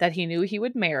that he knew he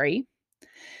would marry.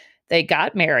 They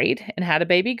got married and had a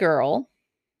baby girl.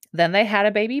 Then they had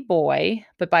a baby boy,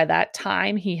 but by that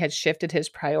time he had shifted his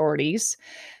priorities.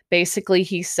 Basically,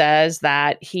 he says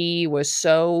that he was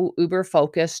so uber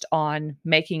focused on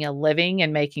making a living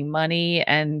and making money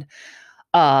and,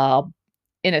 uh,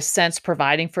 in a sense,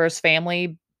 providing for his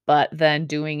family, but then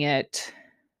doing it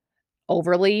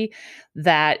overly,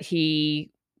 that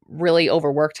he really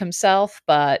overworked himself.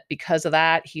 But because of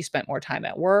that, he spent more time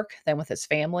at work than with his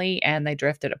family and they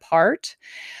drifted apart.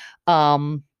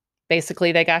 Um,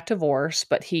 Basically, they got divorced,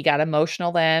 but he got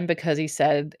emotional then because he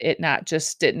said it not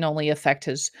just didn't only affect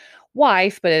his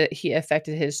wife, but he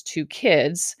affected his 2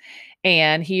 kids,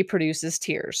 and he produces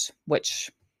tears, which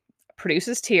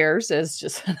produces tears is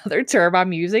just another term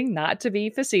I'm using, not to be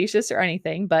facetious or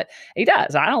anything, but he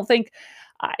does. I don't think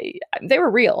they were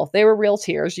real. They were real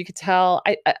tears. You could tell.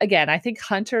 Again, I think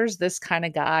Hunter's this kind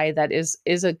of guy that is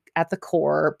a at the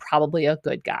core probably a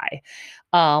good guy.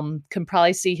 Can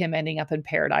probably see him ending up in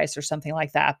paradise or something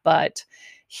like that, but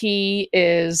he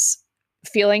is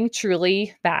feeling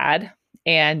truly bad.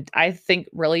 And I think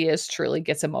really is truly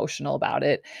gets emotional about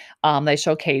it. They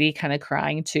show Katie kind of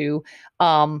crying too.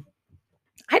 Um,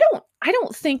 I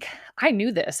don't think I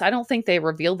knew this. I don't think they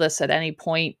revealed this at any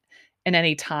point in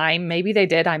any time. Maybe they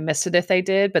did. I missed it if they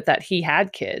did, but that he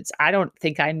had kids. I don't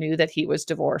think I knew that he was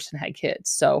divorced and had kids.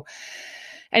 So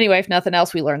anyway, if nothing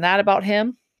else, we learned that about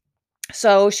him.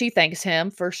 So she thanks him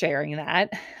for sharing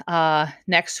that.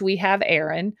 Next, we have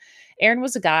Aaron. Aaron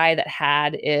was a guy that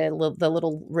had the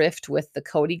little rift with the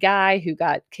Cody guy who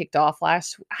got kicked off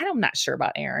last. I'm not sure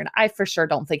about Aaron. I for sure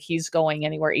don't think he's going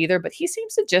anywhere either, but he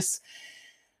seems to just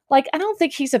like, I don't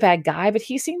think he's a bad guy, but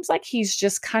he seems like he's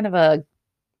just kind of a,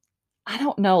 I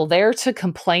don't know, there to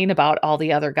complain about all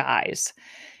the other guys.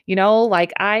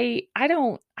 Like I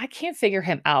can't figure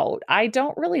him out. I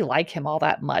don't really like him all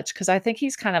that much because I think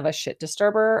he's kind of a shit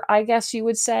disturber, I guess you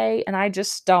would say. And I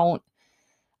just don't,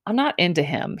 I'm not into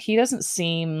him. He doesn't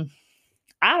seem,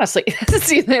 honestly, he doesn't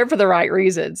seem there for the right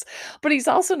reasons. But he's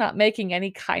also not making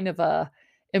any kind of a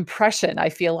impression, I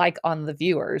feel like, on the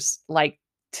viewers. Like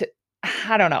to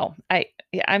I don't know.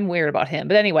 I'm weird about him.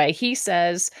 But anyway, he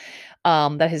says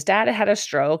that his dad had a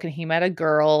stroke and he met a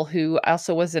girl who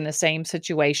also was in the same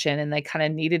situation and they kind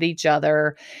of needed each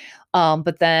other.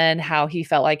 But then how he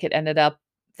felt like it ended up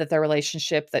that their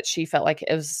relationship that she felt like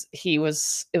it was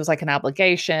like an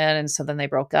obligation. And so then they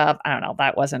broke up. I don't know.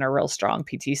 That wasn't a real strong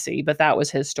PTC, but that was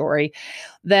his story.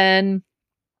 Then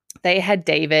they had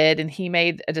David and he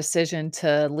made a decision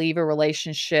to leave a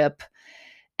relationship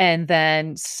and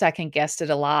then second guessed it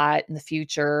a lot in the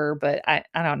future. But I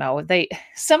don't know.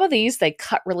 Some of these they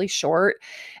cut really short.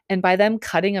 And by them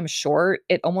cutting them short,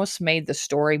 it almost made the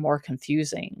story more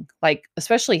confusing. Like,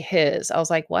 especially his. I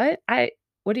was like, what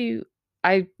do you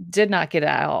I did not get it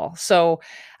at all. So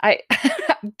I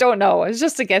don't know. It's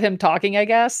just to get him talking, I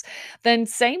guess. Then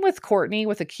same with Courtney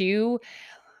with a Q.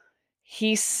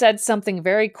 He said something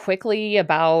very quickly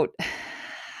about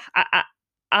I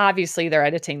obviously they're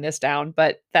editing this down,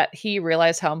 but that he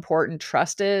realized how important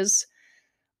trust is.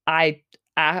 I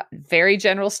very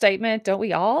general statement, don't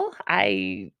we all?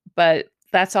 But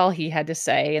that's all he had to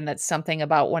say, and that's something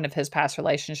about one of his past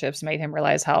relationships made him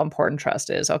realize how important trust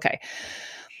is. Okay.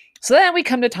 So then we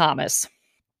come to Thomas.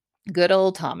 Good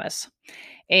old Thomas.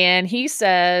 And he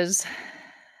says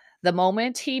the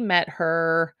moment he met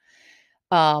her,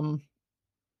 um,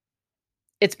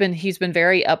 he's been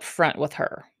very upfront with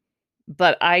her.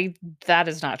 But that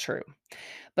is not true.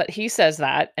 But he says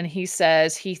that, and he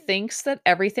says he thinks that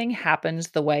everything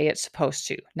happens the way it's supposed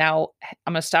to. Now,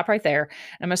 I'm going to stop right there.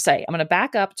 I'm going to say, I'm going to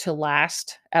back up to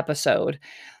last episode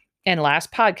and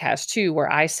last podcast too, where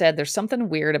I said there's something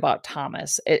weird about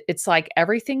Thomas. It's like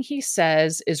everything he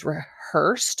says is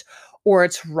rehearsed or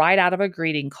it's right out of a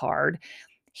greeting card.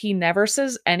 He never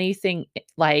says anything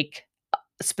like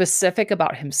specific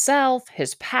about himself,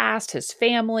 his past, his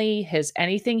family, his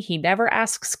anything. He never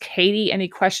asks Katie any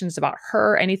questions about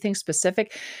her, anything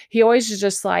specific. He always is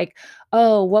just like,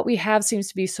 oh, what we have seems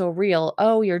to be so real.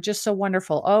 Oh, you're just so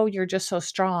wonderful. Oh, you're just so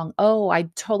strong. Oh, I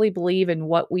totally believe in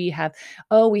what we have.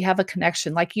 Oh, we have a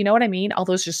connection. Like, you know what I mean? All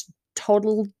those just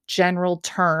total general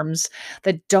terms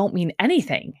that don't mean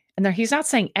anything. And there, he's not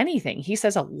saying anything. He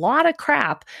says a lot of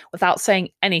crap without saying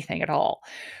anything at all.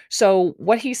 So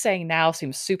what he's saying now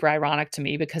seems super ironic to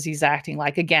me because he's acting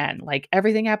like, again, like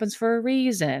everything happens for a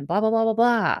reason, blah, blah, blah, blah,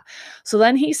 blah. So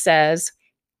then he said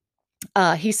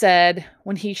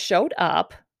when he showed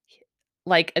up,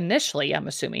 like initially, I'm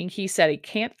assuming he said he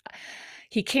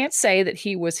can't say that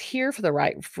he was here for the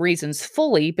right reasons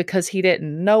fully because he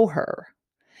didn't know her.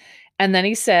 And then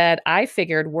he said, I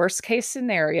figured worst case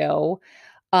scenario,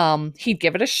 He'd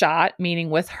give it a shot, meaning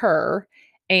with her.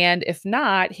 And if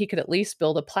not, he could at least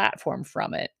build a platform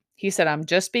from it. He said, I'm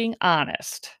just being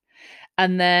honest.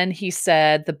 And then he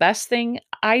said, the best thing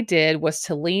I did was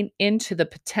to lean into the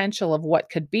potential of what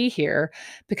could be here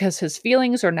because his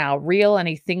feelings are now real and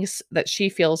he thinks that she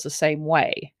feels the same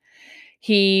way.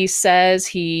 He says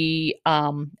he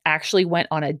actually went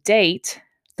on a date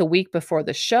the week before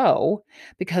the show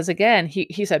because again,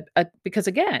 he said, because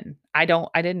again, I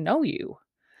didn't know you.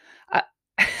 Uh,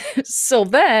 so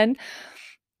then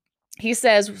he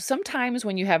says sometimes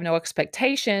when you have no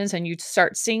expectations and you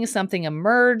start seeing something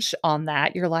emerge on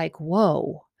that, you're like,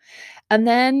 whoa. And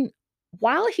then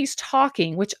while he's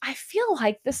talking, which I feel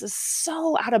like this is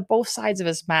so out of both sides of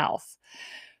his mouth.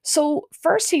 So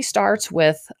first he starts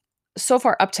with so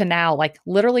far up to now, like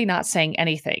literally not saying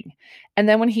anything. And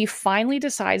then when he finally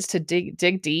decides to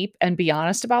dig deep and be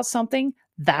honest about something,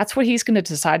 that's what he's going to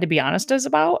decide to be honest is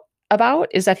about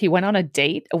is that he went on a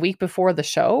date a week before the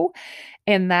show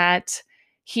and that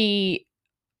he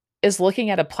is looking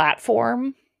at a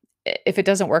platform if it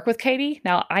doesn't work with Katie.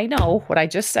 Now, I know what I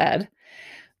just said.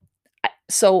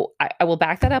 So I will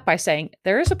back that up by saying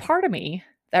there is a part of me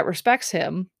that respects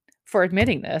him for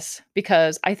admitting this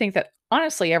because I think that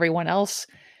honestly, everyone else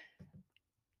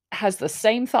has the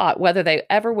same thought, whether they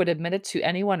ever would admit it to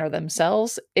anyone or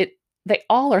themselves. They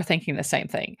all are thinking the same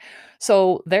thing.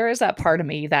 So there is that part of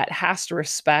me that has to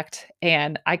respect.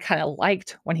 And I kind of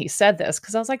liked when he said this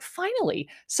because I was like, finally,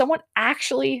 someone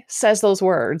actually says those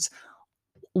words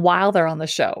while they're on the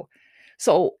show.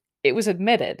 So it was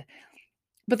admitted.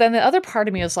 But then the other part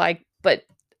of me is like, but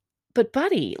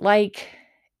buddy, like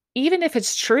even if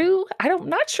it's true, I'm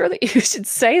not sure that you should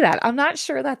say that. I'm not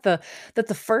sure that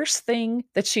the first thing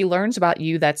that she learns about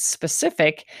you that's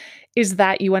specific is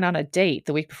that you went on a date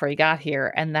the week before you got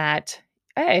here and that,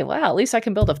 hey, well, at least I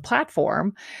can build a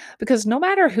platform because no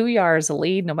matter who you are as a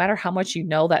lead, no matter how much you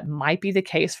know that might be the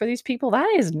case for these people, that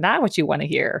is not what you want to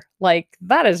hear. Like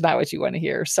that is not what you want to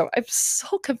hear. So I'm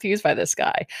so confused by this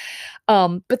guy.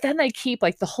 But then they keep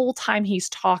like the whole time he's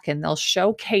talking, they'll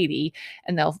show Katie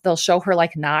and they'll show her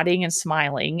like nodding and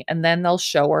smiling, and then they'll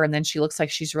show her, and then she looks like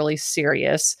she's really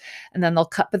serious, and then they'll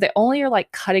cut, but they only are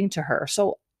like cutting to her.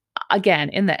 So again,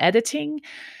 in the editing,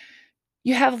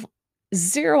 you have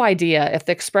zero idea if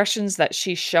the expressions that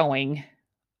she's showing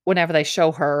whenever they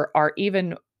show her are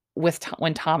even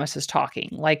when Thomas is talking.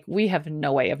 Like we have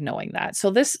no way of knowing that.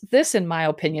 So this in my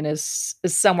opinion is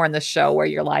somewhere in the show where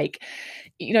you're like,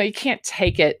 you can't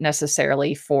take it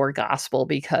necessarily for gospel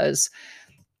because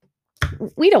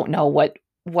we don't know what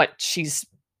she's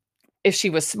if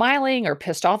she was smiling or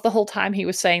pissed off the whole time he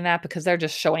was saying that because they're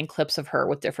just showing clips of her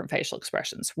with different facial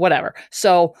expressions, whatever.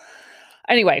 So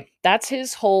anyway, that's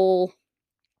his whole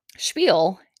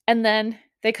spiel. And then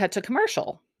they cut to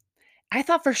commercial. I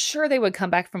thought for sure they would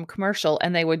come back from commercial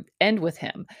and they would end with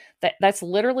him. That's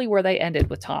literally where they ended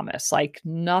with Thomas. Like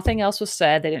nothing else was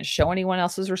said. They didn't show anyone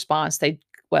else's response.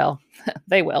 Well,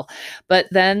 they will. But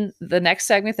then the next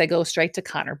segment, they go straight to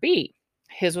Connor B.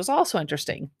 His was also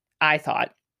interesting, I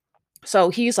thought. So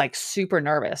he's like super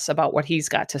nervous about what he's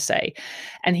got to say.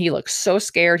 And he looks so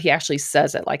scared. He actually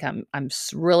says it like, I'm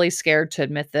really scared to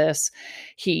admit this.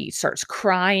 He starts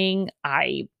crying.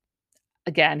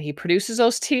 Again, he produces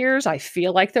those tears. I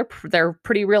feel like they're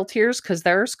pretty real tears because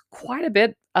there's quite a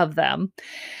bit of them.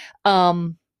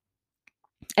 And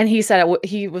he said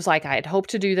he was like, I had hoped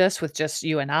to do this with just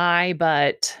you and I,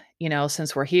 but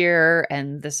since we're here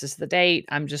and this is the date,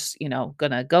 I'm just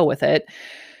gonna go with it.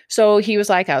 So he was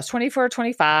like, I was 24,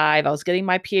 25. I was getting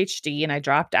my PhD and I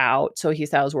dropped out. So he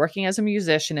said I was working as a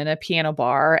musician in a piano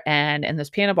bar, and in this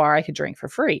piano bar I could drink for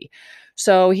free.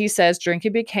 So he says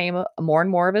drinking became more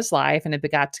and more of his life, and it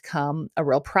began to become a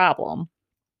real problem.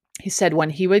 He said when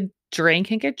he would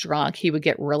drink and get drunk, he would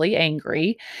get really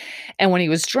angry. And when he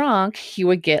was drunk, he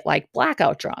would get like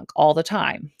blackout drunk all the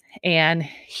time. And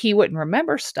he wouldn't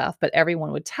remember stuff, but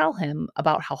everyone would tell him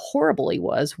about how horrible he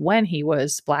was when he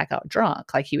was blackout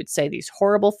drunk. Like he would say these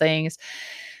horrible things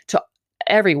to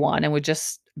everyone and would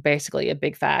just basically a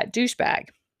big fat douchebag.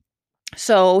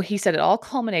 So he said it all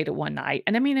culminated one night.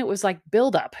 And I mean, it was like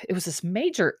buildup. It was this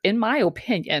major, in my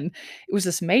opinion, it was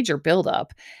this major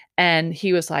buildup. And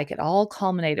he was like, it all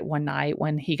culminated one night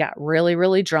when he got really,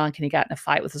 really drunk and he got in a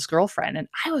fight with his girlfriend. And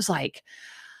I was like,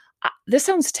 this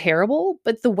sounds terrible,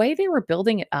 but the way they were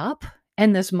building it up,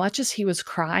 and as much as he was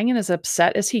crying and as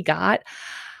upset as he got,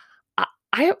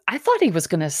 I thought he was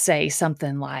going to say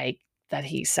something like that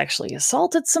he sexually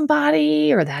assaulted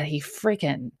somebody or that he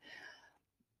freaking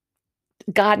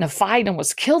got in a fight and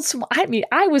was killed. I mean,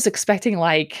 I was expecting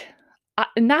like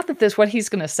not that what he's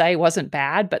going to say wasn't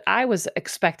bad, but I was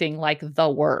expecting like the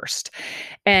worst.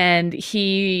 And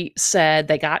he said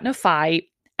they got in a fight.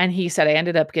 And he said, I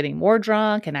ended up getting more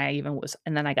drunk and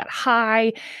then I got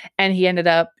high. And he ended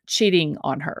up cheating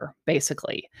on her,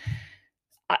 basically.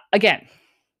 Again,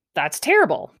 that's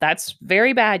terrible. That's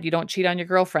very bad. You don't cheat on your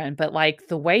girlfriend. But like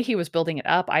the way he was building it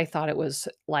up, I thought it was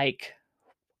like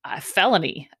a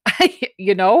felony,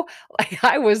 you know? Like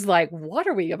I was like, what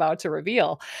are we about to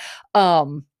reveal?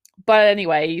 But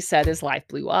anyway, he said his life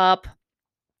blew up.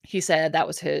 He said that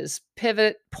was his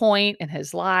pivot point in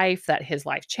his life, that his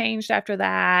life changed after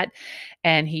that.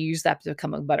 And he used that to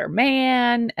become a better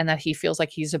man, and that he feels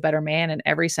like he's a better man in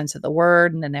every sense of the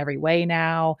word and in every way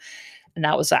now. And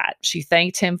that was that. She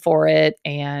thanked him for it.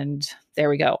 And there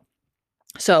we go.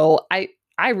 So I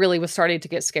really was starting to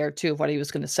get scared too of what he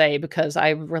was going to say, because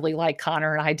I really like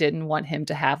Connor and I didn't want him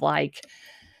to have like,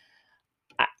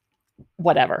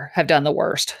 whatever, have done the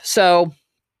worst. So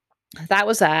that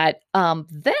was that.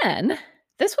 Then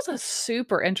this was a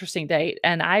super interesting date.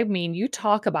 And I mean, you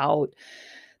talk about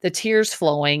the tears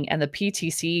flowing and the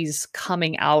PTCs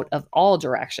coming out of all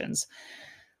directions.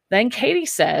 Then Katie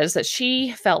says that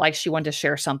she felt like she wanted to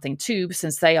share something too,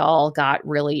 since they all got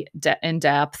really in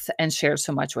depth and shared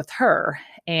so much with her.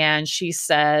 And she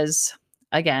says,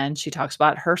 again, she talks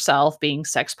about herself being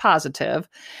sex positive.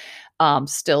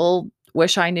 Still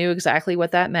wish I knew exactly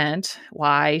what that meant,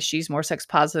 why she's more sex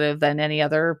positive than any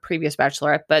other previous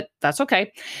bachelorette, but that's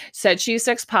okay. Said she's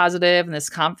sex positive and this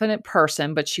confident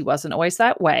person, but she wasn't always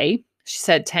that way. She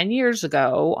said 10 years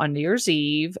ago on New Year's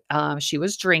Eve, she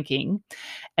was drinking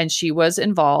and she was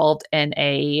involved in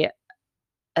a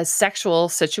sexual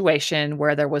situation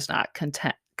where there was not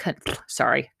consent.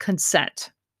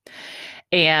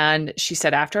 And she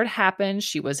said after it happened,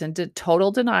 she was in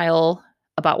total denial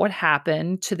about what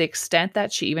happened, to the extent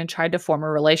that she even tried to form a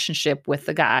relationship with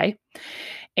the guy.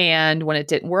 And when it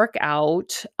didn't work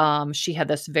out, she had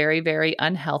this very, very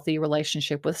unhealthy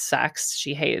relationship with sex.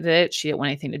 She hated it. She didn't want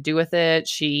anything to do with it.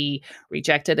 She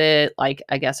rejected it. Like,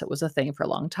 I guess it was a thing for a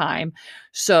long time.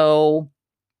 So,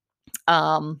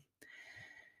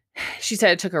 she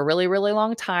said it took a really, really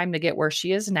long time to get where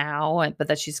she is now, but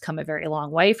that she's come a very long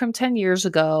way from 10 years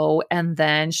ago. And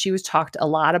then she was talked a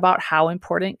lot about how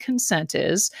important consent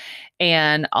is,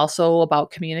 and also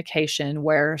about communication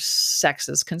where sex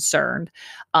is concerned.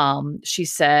 She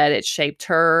said it shaped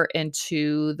her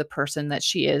into the person that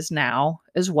she is now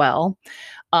as well.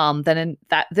 Then in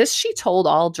that this she told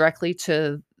all directly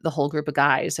to the whole group of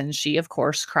guys, and she of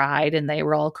course cried and they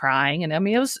were all crying. And I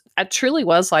mean, it truly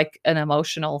was like an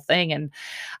emotional thing. And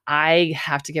I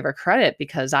have to give her credit,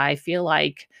 because I feel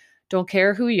like, don't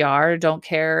care who you are, don't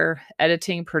care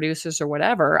editing, producers or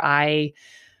whatever,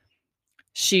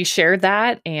 she shared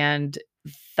that, and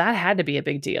that had to be a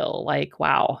big deal. Like,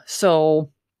 wow.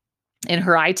 So in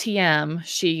her ITM,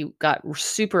 she got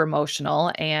super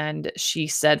emotional, and she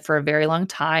said for a very long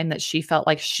time that she felt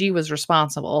like she was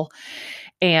responsible,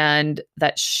 and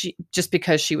that she, just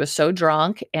because she was so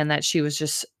drunk, and that she was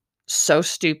just so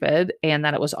stupid, and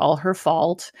that it was all her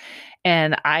fault.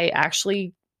 And I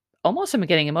actually almost am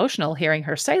getting emotional hearing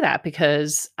her say that,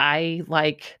 because I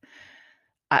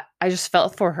just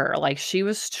felt for her. Like, she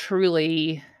was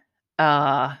truly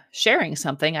sharing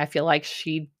something I feel like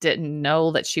she didn't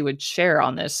know that she would share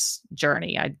on this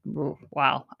journey.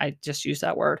 Wow, I just used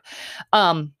that word.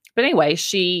 But anyway,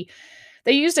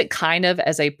 they used it kind of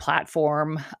as a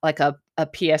platform, like a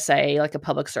PSA, like a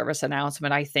public service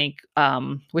announcement, I think,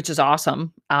 which is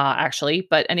awesome, actually.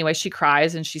 But anyway, she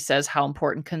cries and she says how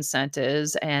important consent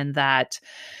is, and that,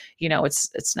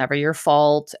 it's never your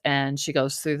fault. And she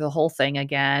goes through the whole thing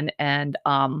again. And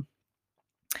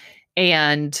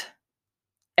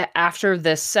after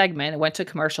this segment, it went to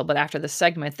commercial, but after the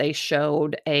segment, they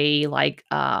showed a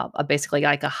basically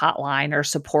like a hotline or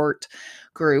support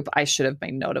group. I should have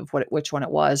made note of which one it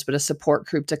was, but a support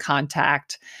group to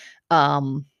contact,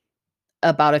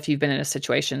 about if you've been in a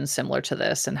situation similar to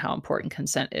this and how important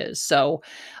consent is. So,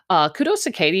 kudos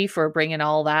to Katie for bringing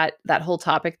all that whole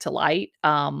topic to light.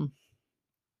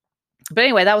 But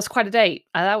anyway, that was quite a date.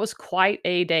 That was quite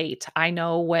a date. I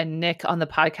know when Nick, on the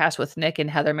podcast with Nick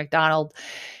and Heather McDonald,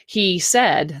 he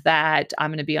said that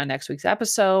I'm going to be on next week's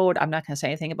episode. I'm not going to say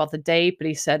anything about the date, but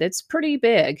he said it's pretty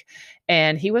big.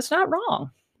 And he was not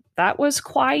wrong. That was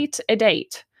quite a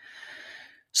date.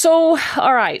 So,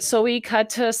 all right. So we cut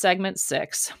to segment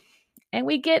 6 and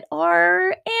we get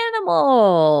our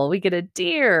animal. We get a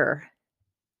deer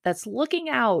that's looking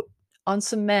out on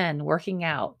some men working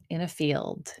out in a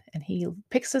field, and he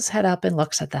picks his head up and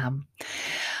looks at them.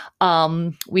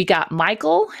 We got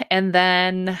Michael, and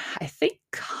then I think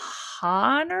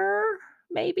Connor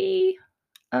maybe.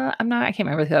 I can't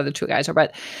remember who the other two guys are,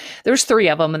 but there's three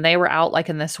of them and they were out like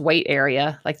in this wait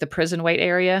area, like the prison wait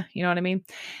area. You know what I mean?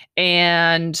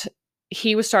 And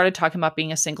he was started talking about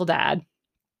being a single dad.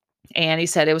 And he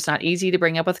said it was not easy to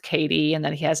bring up with Katie and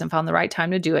that he hasn't found the right time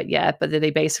to do it yet. But that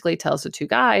he basically tells the two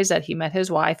guys that he met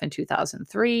his wife in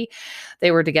 2003.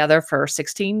 They were together for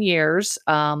 16 years.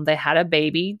 They had a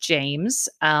baby, James.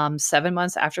 7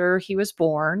 months after he was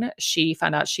born, she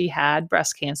found out she had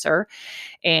breast cancer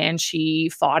and she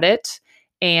fought it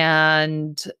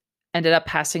and ended up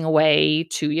passing away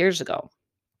 2 years ago.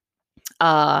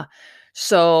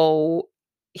 So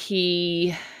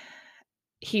he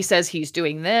says he's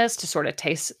doing this to sort of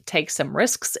take some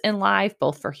risks in life,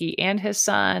 both for he and his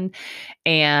son.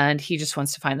 And he just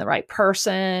wants to find the right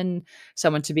person,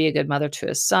 someone to be a good mother to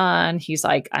his son. He's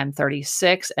like, I'm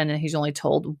 36. And then he's only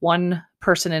told one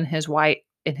person in his wife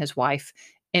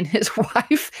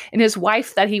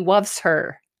that he loves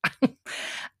her.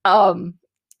 And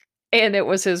it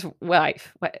was his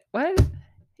wife. What?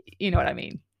 You know what I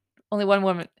mean? Only one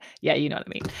woman. Yeah, you know what I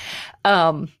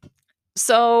mean.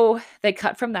 So they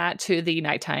cut from that to the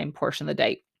nighttime portion of the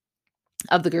date,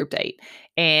 of the group date.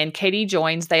 And Katie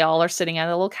joins. They all are sitting at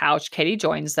a little couch. Katie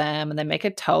joins them and they make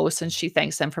a toast and she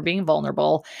thanks them for being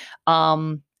vulnerable.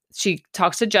 She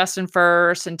talks to Justin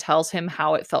first and tells him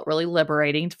how it felt really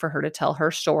liberating for her to tell her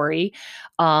story.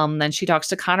 Then she talks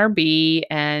to Connor B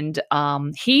and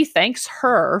he thanks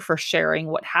her for sharing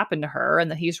what happened to her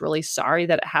and that he's really sorry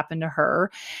that it happened to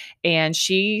her. And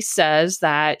she says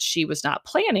that she was not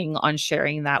planning on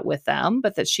sharing that with them,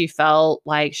 but that she felt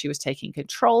like she was taking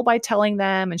control by telling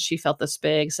them. And she felt this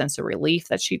big sense of relief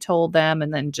that she told them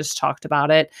and then just talked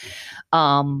about it.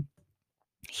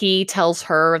 He tells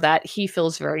her that he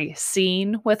feels very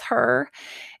seen with her.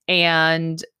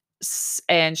 And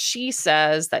she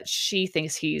says that she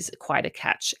thinks he's quite a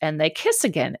catch. And they kiss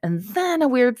again. And then a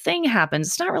weird thing happens.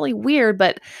 It's not really weird,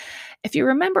 but if you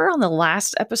remember on the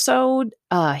last episode,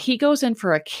 he goes in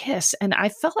for a kiss, and I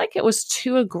felt like it was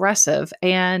too aggressive,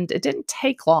 and it didn't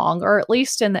take long, or at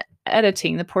least in the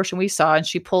editing, the portion we saw, and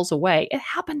she pulls away. It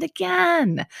happened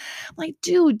again. I'm like,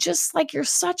 dude, just like you're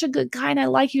such a good guy, and I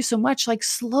like you so much. Like,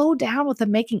 slow down with the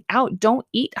making out. Don't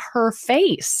eat her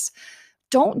face.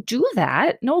 Don't do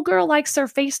that. No girl likes their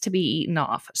face to be eaten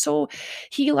off. So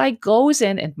he like goes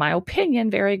in my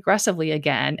opinion, very aggressively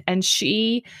again, and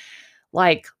she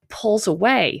like pulls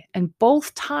away. And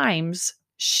both times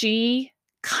she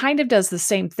kind of does the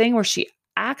same thing where she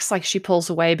acts like she pulls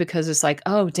away because it's like,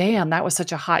 oh, damn, that was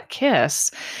such a hot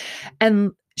kiss.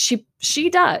 And she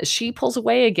does. She pulls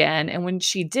away again. And when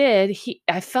she did,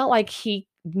 I felt like he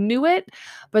knew it,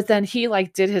 but then he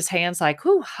like did his hands like,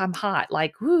 ooh, I'm hot.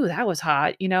 Like, ooh, that was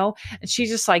hot, you know? And she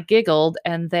just like giggled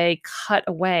and they cut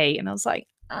away. And I was like,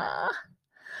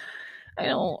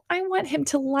 I want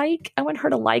her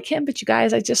to like him, but you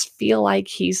guys, I just feel like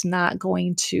he's not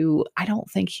going to, I don't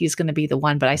think he's going to be the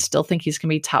one, but I still think he's going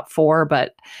to be top 4,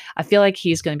 but I feel like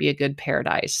he's going to be a good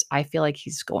Paradise. I feel like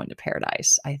he's going to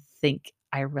Paradise.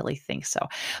 I really think so.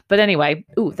 But anyway,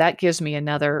 that gives me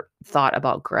another thought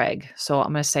about Greg. So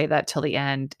I'm going to say that till the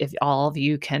end. If all of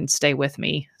you can stay with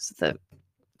me, so that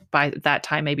by that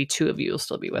time, maybe 2 of you will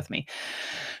still be with me.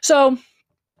 So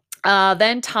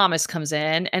then Thomas comes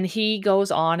in and he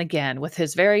goes on again with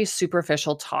his very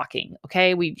superficial talking.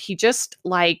 Okay. He just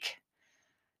like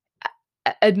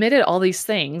admitted all these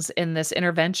things in this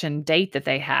intervention date that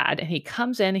they had. And he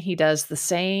comes in and he does the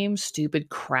same stupid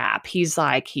crap. He's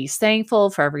like, he's thankful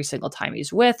for every single time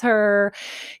he's with her.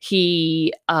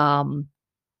 He,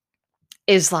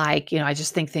 is like, I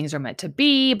just think things are meant to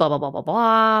be, blah, blah, blah,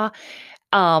 blah,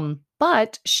 blah.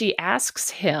 But she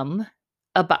asks him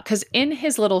about, because in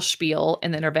his little spiel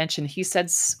in the intervention, he said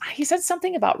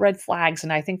something about red flags.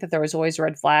 And I think that there was always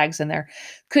red flags and there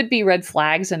could be red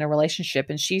flags in a relationship.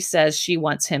 And she says she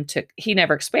wants him to, he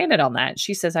never expanded on that.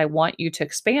 She says, I want you to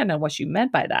expand on what you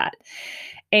meant by that.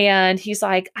 And he's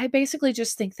like, I basically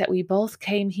just think that we both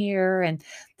came here and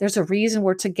there's a reason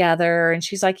we're together. And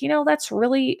she's like,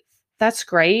 that's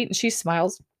great. And she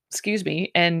smiles, excuse me.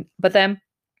 But then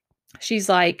she's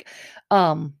like,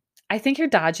 I think you're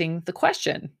dodging the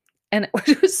question. And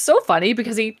it was so funny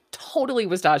because he totally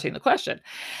was dodging the question.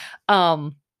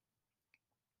 But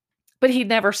he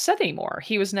never said anymore.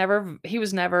 He was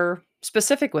never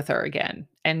specific with her again.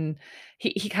 And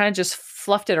he kind of just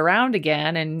fluffed it around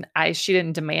again. And she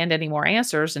didn't demand any more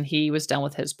answers and he was done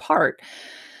with his part.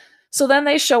 So then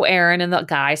they show Aaron and the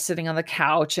guy sitting on the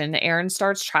couch and Aaron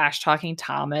starts trash talking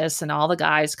Thomas and all the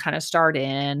guys kind of start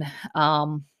in.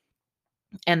 And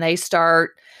they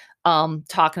start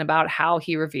talking about how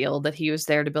he revealed that he was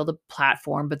there to build a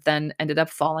platform, but then ended up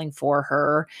falling for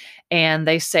her. And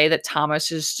they say that Thomas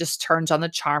just turns on the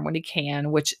charm when he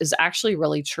can, which is actually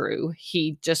really true.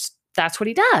 That's what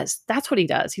he does. That's what he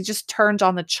does. He just turns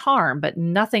on the charm, but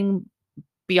nothing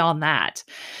beyond that.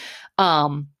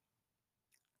 And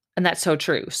that's so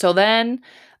true. So then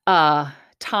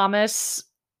Thomas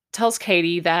tells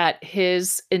Katie that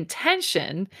his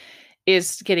intention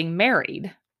is getting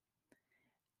married.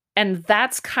 And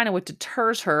that's kind of what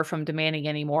deters her from demanding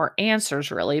any more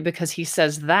answers, really, because he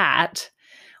says that,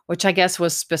 which I guess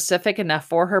was specific enough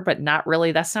for her, but not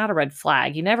really. That's not a red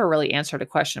flag. He never really answered a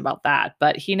question about that,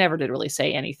 but he never did really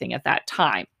say anything at that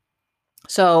time.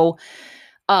 So,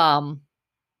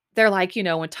 they're like,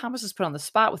 when Thomas is put on the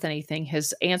spot with anything,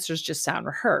 his answers just sound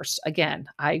rehearsed. Again,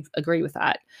 I agree with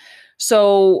that.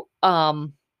 So,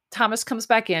 Thomas comes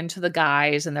back into the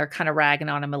guys and they're kind of ragging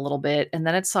on him a little bit. And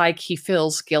then it's like he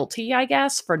feels guilty, I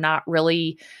guess, for not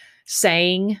really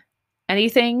saying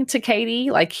anything to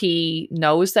Katie. Like he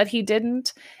knows that he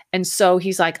didn't. And so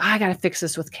he's like, I got to fix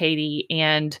this with Katie.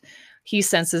 And he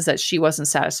senses that she wasn't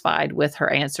satisfied with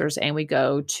her answers. And we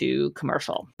go to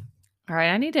commercial. All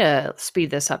right, I need to speed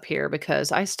this up here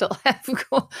because I still have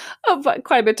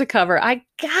quite a bit to cover. I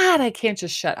can't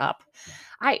just shut up.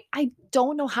 I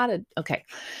don't know how to. Okay.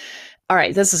 All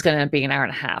right, this is going to be an hour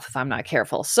and a half if I'm not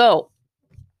careful. So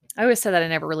I always said that I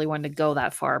never really wanted to go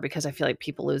that far because I feel like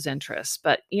people lose interest.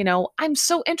 But I'm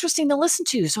so interesting to listen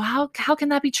to. So how can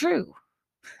that be true?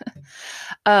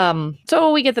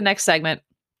 So we get the next segment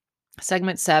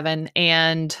 7,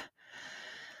 and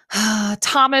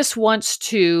Thomas wants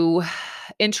to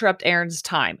interrupt Erin's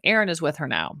time. Erin is with her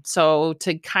now. So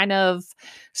to kind of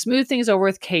smooth things over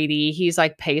with Katie, he's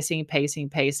like pacing,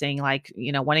 like,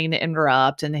 wanting to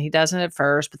interrupt. And he doesn't at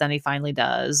first, but then he finally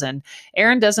does. And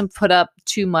Erin doesn't put up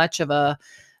too much of a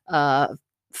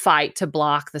fight to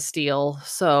block the steal.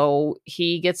 So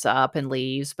he gets up and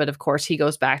leaves. But of course, he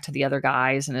goes back to the other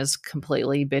guys and is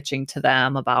completely bitching to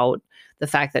them about the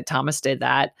fact that Thomas did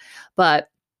that. But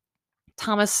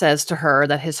Thomas says to her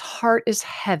that his heart is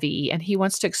heavy and he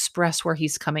wants to express where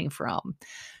he's coming from.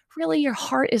 Really, your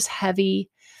heart is heavy?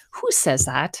 Who says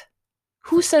that?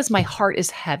 Who says my heart is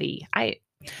heavy?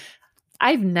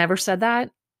 I've never said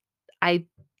that.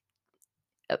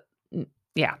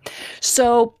 Yeah.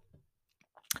 So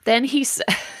then he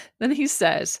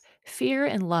says, fear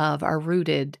and love are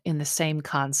rooted in the same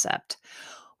concept.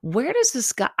 Where does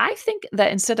this guy? I think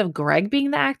that instead of Greg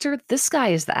being the actor, this guy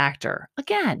is the actor.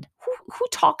 Again, who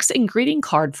talks in greeting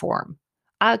card form?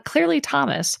 Clearly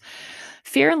Thomas.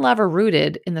 Fear and love are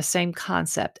rooted in the same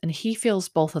concept, and he feels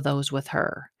both of those with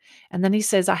her. And then he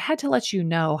says, I had to let you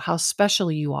know how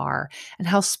special you are and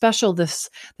how special this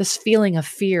feeling of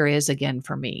fear is again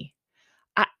for me.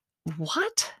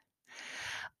 What?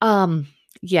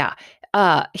 Yeah.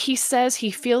 He says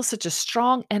he feels such a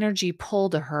strong energy pull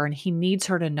to her and he needs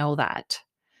her to know that.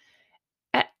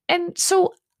 And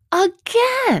so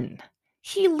again,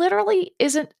 he literally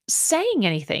isn't saying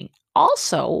anything.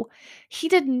 Also, he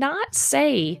did not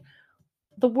say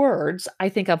the words, I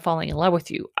think I'm falling in love with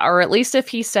you, or at least if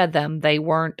he said them, they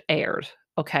weren't aired.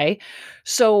 Okay.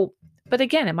 So, but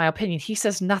again, in my opinion, he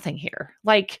says nothing here.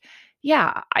 Like,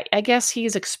 yeah, I guess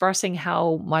he's expressing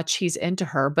how much he's into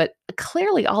her, but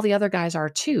clearly all the other guys are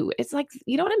too. It's like,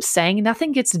 you know what I'm saying?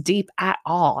 Nothing gets deep at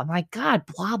all. I'm like, God,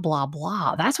 blah, blah,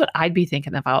 blah. That's what I'd be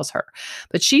thinking if I was her.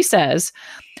 But she said,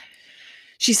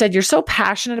 you're so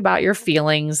passionate about your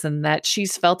feelings and that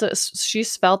she's felt a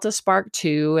spark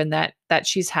too, and that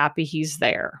she's happy he's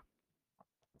there.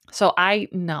 So I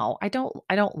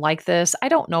don't like this. I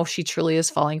don't know if she truly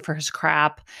is falling for his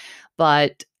crap,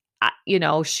 but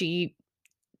she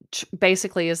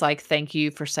basically is like, thank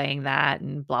you for saying that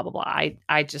and blah, blah, blah.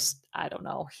 I don't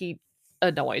know. He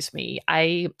annoys me.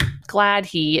 I'm glad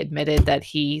he admitted that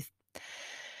he,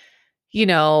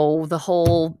 the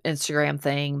whole Instagram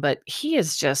thing, but he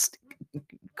is just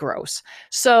gross.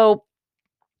 So,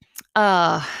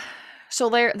 then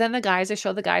they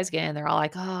show the guys again. They're all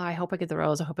like, oh, I hope I get the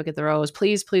rose. I hope I get the rose.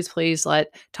 Please, please, please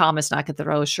let Thomas not get the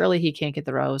rose. Surely he can't get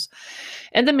the rose.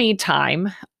 In the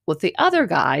meantime, with the other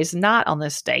guys not on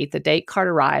this date, the date card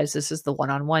arrives. This is the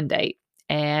one-on-one date.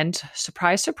 And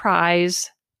surprise, surprise,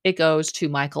 it goes to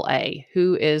Michael A.,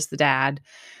 who is the dad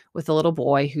with the little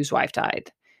boy whose wife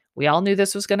died. We all knew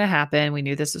this was going to happen. We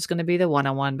knew this was going to be the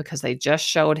one-on-one because they just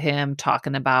showed him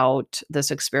talking about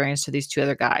this experience to these two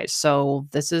other guys. So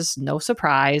this is no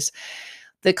surprise.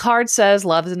 The card says,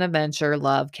 love is an adventure,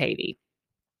 love, Katie.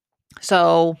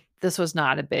 So this was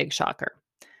not a big shocker.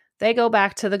 They go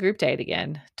back to the group date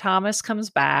again. Thomas comes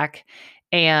back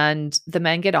And the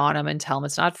men get on him and tell him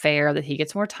it's not fair that he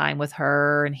gets more time with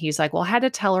her. And he's like, well, I had to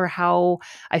tell her how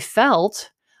I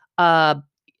felt. Uh,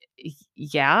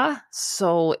 yeah.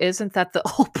 So isn't that the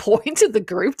whole point of the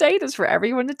group date is for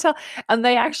everyone to tell? And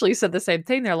they actually said the same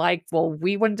thing. They're like, well,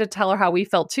 we wanted to tell her how we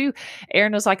felt too.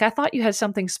 Aaron was like, I thought you had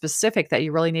something specific that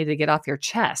you really needed to get off your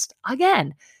chest.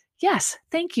 Again, yes.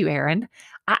 Thank you, Aaron.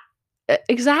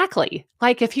 Exactly.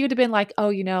 Like if he would have been like,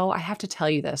 oh, I have to tell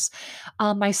you this.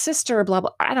 My sister, blah,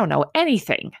 blah, I don't know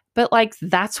anything. But like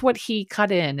that's what he cut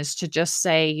in is to just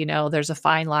say, there's a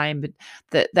fine line,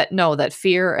 but that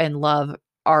fear and love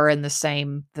are in the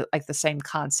same the same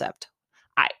concept.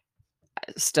 I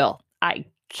I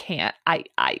can't. I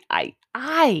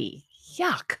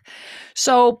yuck.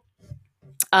 So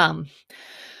um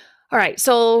all right,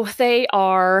 so they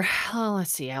are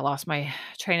let's see, I lost my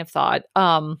train of thought.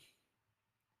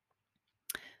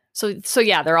 So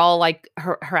yeah, they're all like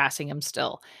harassing him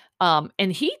still.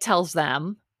 And he tells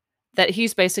them that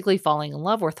he's basically falling in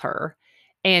love with her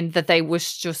and that they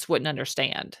just wouldn't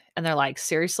understand. And they're like,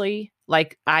 seriously?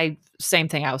 Like same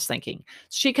thing I was thinking.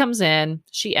 She comes in,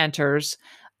 she enters.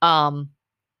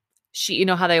 She,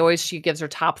 how she gives her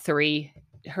top three.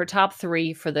 Her top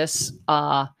three for this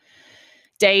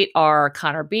date are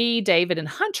Connor B, David, and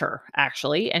Hunter,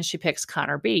 actually, and she picks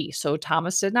Connor B. So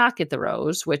Thomas did not get the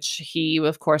rose, which he,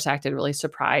 of course, acted really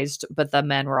surprised, but the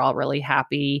men were all really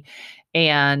happy.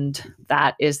 And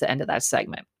that is the end of that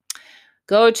segment.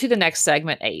 Go to the next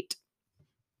segment, 8.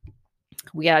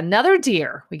 We get another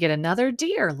deer. We get another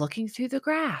deer looking through the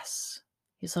grass.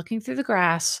 He's looking through the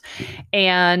grass,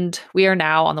 and we are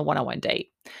now on the 101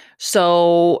 date.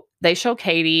 So they show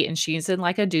Katie, and she's in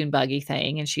like a dune buggy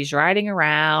thing, and she's riding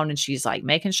around, and she's like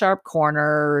making sharp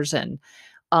corners, and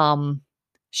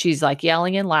she's like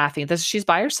yelling and laughing. She's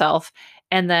by herself,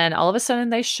 and then all of a sudden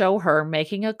they show her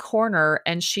making a corner,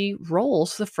 and she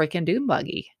rolls the freaking dune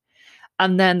buggy,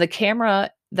 and then the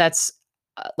camera that's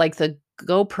like the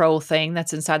GoPro thing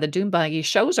that's inside the dune buggy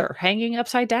shows her hanging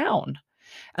upside down.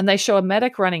 And they show a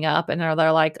medic running up and they're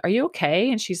like, are you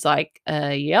okay? And she's like,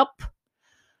 yep.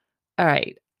 All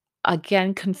right.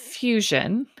 Again,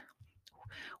 confusion.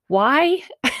 Why?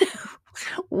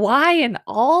 Why in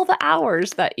all the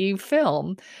hours that you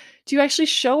film do you actually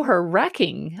show her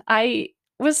wrecking? I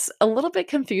was a little bit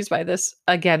confused by this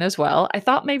again as well. I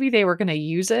thought maybe they were going to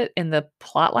use it in the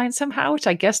plot line somehow, which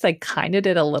I guess they kind of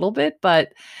did a little bit,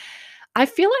 but I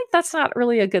feel like that's not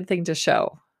really a good thing to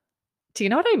show. Do you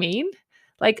know what I mean?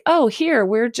 Like, oh, here,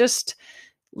 we're just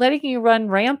letting you run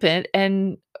rampant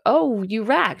and oh, you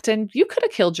wrecked and you could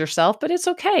have killed yourself, but it's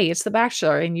okay. It's The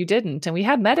Bachelor and you didn't. And we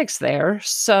had medics there.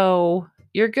 So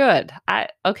you're good.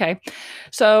 Okay.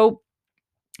 So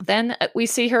then we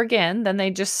see her again. Then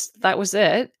that was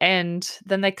it. And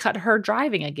then they cut her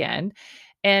driving again.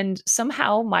 And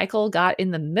somehow Michael got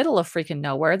in the middle of freaking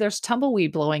nowhere. There's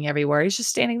tumbleweed blowing everywhere. He's just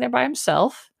standing there by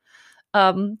himself.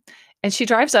 And she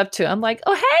drives up to him like,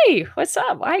 oh, hey, what's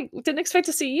up? I didn't expect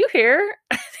to see you here.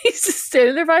 He's just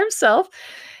standing there by himself.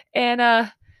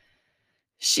 And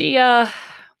she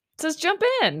says, jump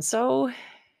in. So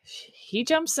he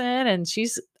jumps in and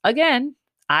she's, again,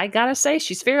 I gotta say,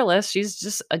 she's fearless. She's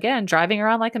just, again, driving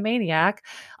around like a maniac.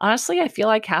 Honestly, I feel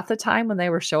like half the time when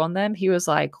they were showing them, he was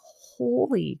like,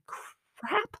 holy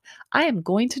crap, I am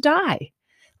going to die.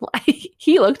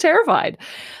 He looked terrified.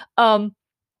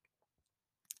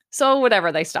 So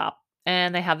whatever, they stop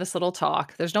and they have this little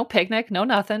talk. There's no picnic, no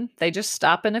nothing. They just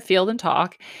stop in a field and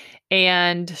talk.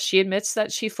 And she admits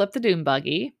that she flipped the dune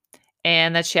buggy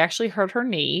and that she actually hurt her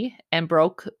knee and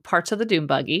broke parts of the dune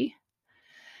buggy.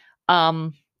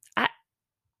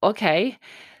 Okay.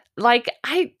 Like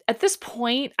at this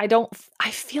point, I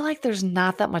feel like there's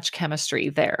not that much chemistry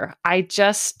there. I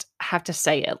just have to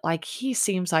say it. Like he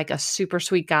seems like a super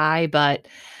sweet guy, but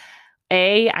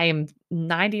I am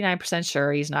 99%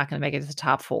 sure he's not going to make it to the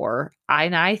top 4.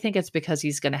 I think it's because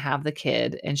he's going to have the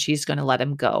kid and she's going to let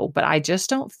him go. But I just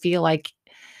don't feel like,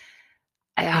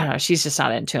 I don't know, she's just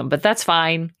not into him, but that's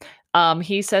fine.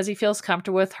 He says he feels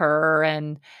comfortable with her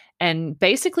and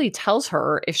basically tells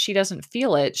her if she doesn't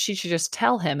feel it, she should just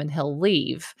tell him and he'll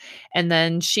leave. And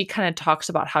then she kind of talks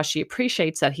about how she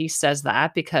appreciates that he says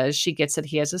that because she gets that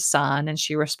he has a son and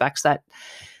she respects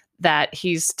that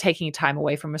he's taking time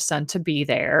away from his son to be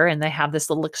there. And they have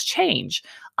this little exchange.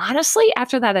 Honestly,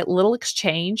 after that little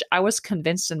exchange, I was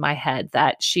convinced in my head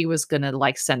that she was going to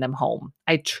like send him home.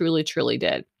 I truly, truly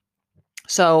did.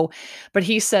 So, but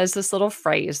he says this little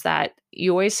phrase that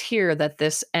you always hear that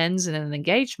this ends in an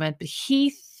engagement, but he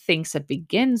thinks it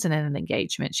begins in an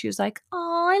engagement. She was like,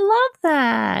 oh, I love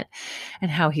that.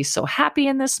 And how he's so happy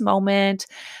in this moment.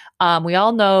 We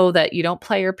all know that you don't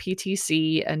play your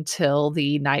PTC until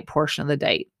the night portion of the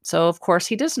date. So, of course,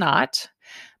 he does not.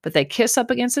 But they kiss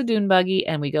up against a dune buggy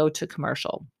and we go to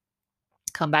commercial.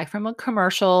 Come back from a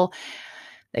commercial.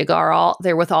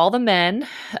 They're with all the men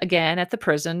again at the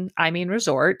prison, I mean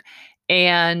resort.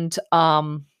 And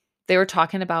they were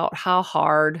talking about how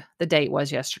hard the date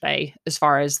was yesterday, as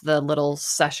far as the little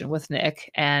session with Nick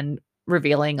and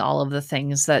revealing all of the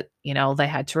things that, they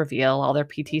had to reveal, all their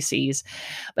PTCs.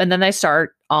 And then they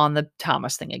start on the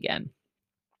Thomas thing again.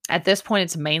 At this point,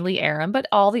 it's mainly Aaron, but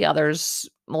a lot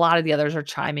of the others are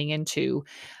chiming in too.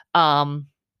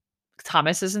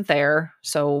 Thomas isn't there,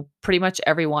 so pretty much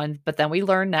everyone. But then we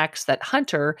learn next that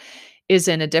Hunter is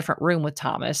in a different room with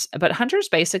Thomas. But Hunter's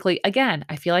basically, again,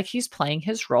 I feel like he's playing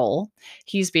his role.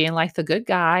 He's being like the good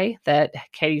guy that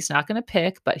Katie's not going to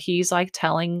pick, but he's like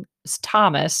telling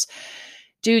Thomas,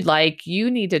 dude, like, you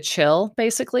need to chill,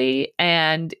 basically.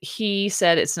 And he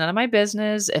said, it's none of my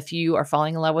business if you are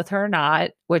falling in love with her or not,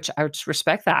 which I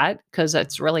respect that because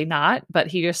it's really not. But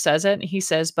he just says it. And he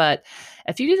says, but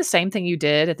if you do the same thing you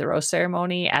did at the rose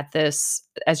ceremony at this,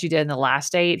 as you did in the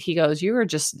last date, he goes, you were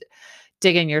just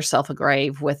digging yourself a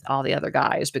grave with all the other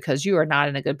guys because you are not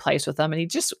in a good place with them. And he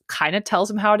just kind of tells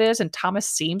him how it is. And Thomas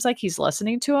seems like he's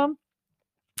listening to him.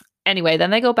 Anyway, then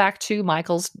they go back to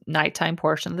Michael's nighttime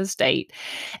portion of this date.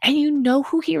 And you know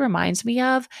who he reminds me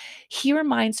of? He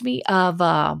reminds me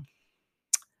of,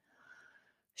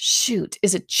 shoot,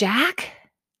 is it Jack?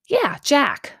 Yeah,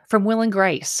 Jack from Will and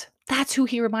Grace. That's who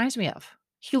he reminds me of.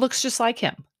 He looks just like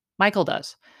him. Michael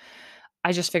does.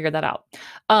 I just figured that out.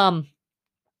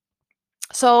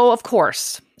 So, of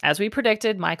course, as we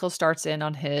predicted, Michael starts in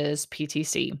on his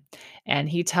PTC and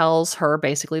he tells her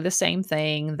basically the same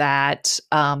thing that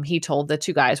he told the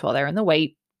two guys while they're in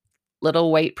the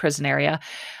little wait prison area.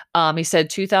 He said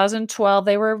 2012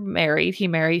 they were married. He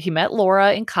met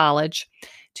Laura in college.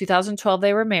 2012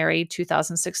 they were married.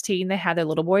 2016 they had their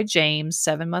little boy James.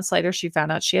 7 months later she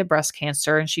found out she had breast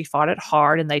cancer and she fought it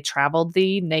hard and they traveled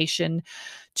the nation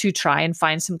to try and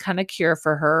find some kind of cure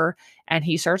for her. And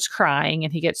he starts crying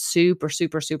and he gets super,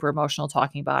 super, super emotional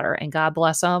talking about her. And God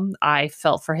bless him. I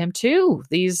felt for him too.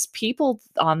 These people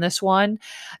on this one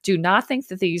do not think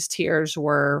that these tears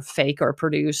were fake or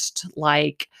produced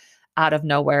like out of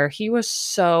nowhere.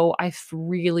 I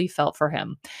really felt for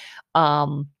him.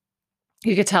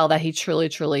 You could tell that he truly,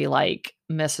 truly like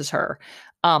misses her.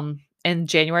 In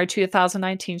January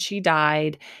 2019, she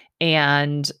died.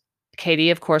 And Katie,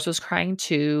 of course, was crying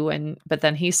too. But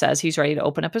then he says he's ready to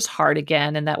open up his heart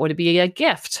again. And that would be a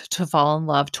gift to fall in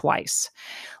love twice.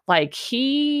 Like,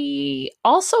 he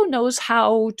also knows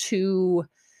how to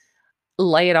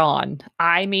lay it on.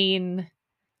 I mean,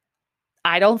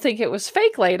 I don't think it was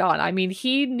fake laid on. I mean,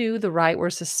 he knew the right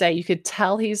words to say. You could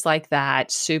tell he's like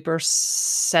that super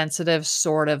sensitive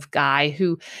sort of guy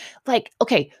who, like,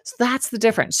 okay, so that's the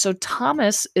difference. So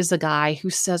Thomas is a guy who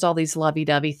says all these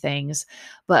lovey-dovey things,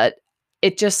 but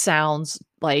it just sounds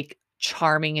like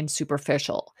charming and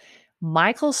superficial.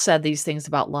 Michael said these things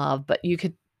about love, but you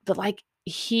could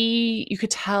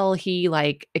tell he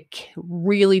like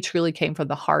really truly came from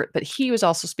the heart, but he was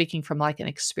also speaking from like an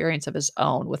experience of his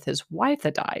own with his wife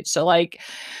that died. So like,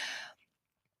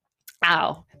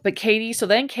 ow. But Katie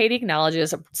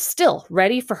acknowledges, still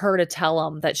ready for her to tell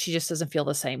him that she just doesn't feel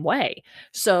the same way.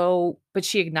 So, but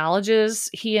she acknowledges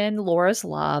he and Laura's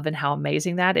love and how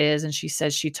amazing that is. And she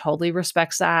says she totally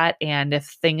respects that. And if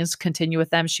things continue with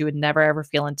them, she would never ever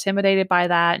feel intimidated by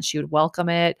that. And she would welcome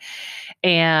it.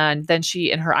 And then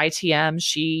in her ITM,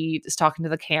 she is talking to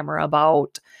the camera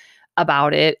about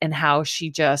it and how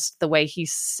the way he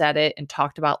said it and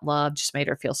talked about love just made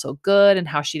her feel so good and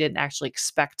how she didn't actually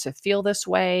expect to feel this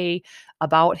way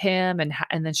about him.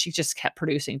 And then she just kept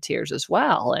producing tears as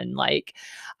well. And like,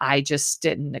 I just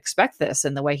didn't expect this.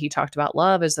 And the way he talked about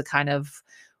love is the kind of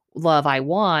love I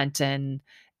want.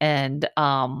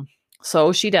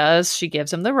 So she does, she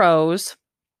gives him the rose.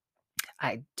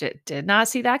 I did not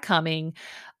see that coming.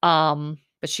 But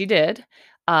she did.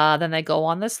 Then they go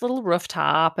on this little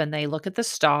rooftop and they look at the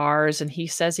stars, and he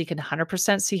says he can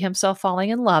 100% see himself falling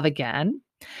in love again.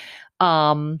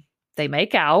 They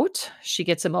make out. She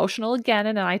gets emotional again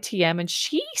in an ITM, and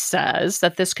she says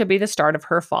that this could be the start of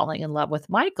her falling in love with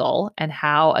Michael and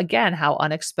how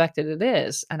unexpected it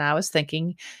is. And I was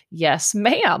thinking, yes,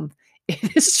 ma'am,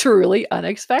 it is truly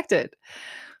unexpected.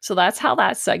 So that's how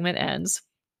that segment ends.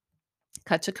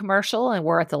 Cut to commercial, and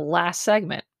we're at the last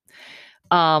segment.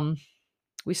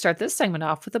 We start this segment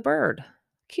off with a bird.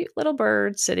 Cute little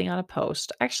bird sitting on a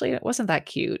post. Actually, it wasn't that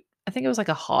cute. I think it was like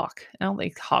a hawk. I don't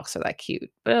think hawks are that cute,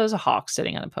 but it was a hawk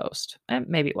sitting on a post. And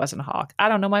maybe it wasn't a hawk. I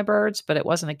don't know my birds, but it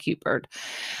wasn't a cute bird.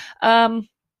 So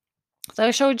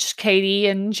I showed Katie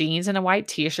in jeans and a white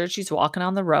t-shirt. She's walking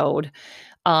on the road,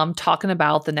 talking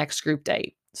about the next group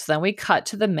date. So then we cut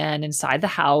to the men inside the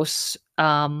house.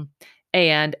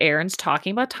 And Aaron's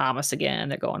talking about Thomas again.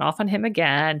 They're going off on him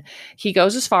again. He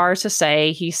goes as far as to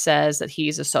say, he says that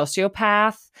he's a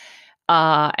sociopath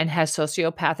and has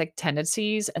sociopathic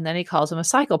tendencies. And then he calls him a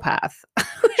psychopath,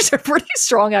 which are pretty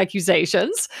strong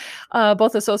accusations,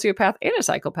 both a sociopath and a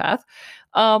psychopath.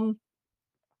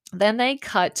 Then they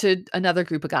cut to another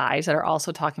group of guys that are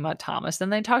also talking about Thomas. Then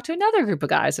they talk to another group of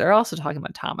guys that are also talking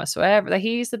about Thomas. So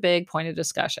he's the big point of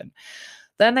discussion.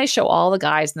 Then they show all the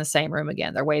guys in the same room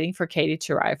again. They're waiting for Katie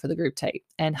to arrive for the group date.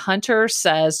 And Hunter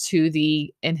says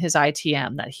in his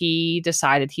ITM that he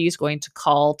decided he's going to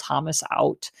call Thomas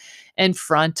out in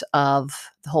front of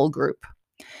the whole group.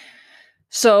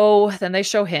 So then they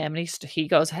show him and he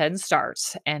goes ahead and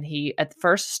starts. And he at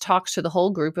first talks to the whole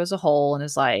group as a whole and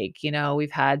is like, we've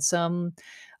had some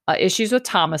issues with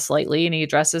Thomas lately. And he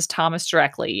addresses Thomas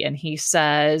directly. And he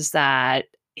says that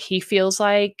he feels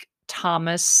like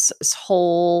Thomas's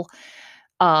whole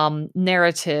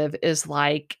narrative is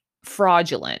like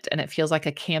fraudulent and it feels like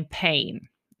a campaign.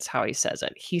 That's how he says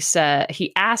it.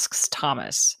 He asks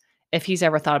Thomas if he's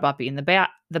ever thought about being the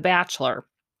bachelor.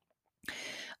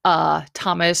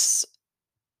 Thomas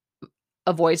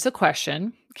avoids the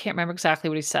question. Can't remember exactly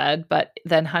what he said, but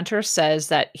then Hunter says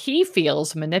that he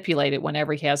feels manipulated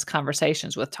whenever he has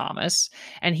conversations with Thomas.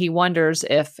 And he wonders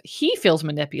if he feels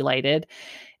manipulated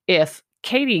if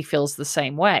Katie feels the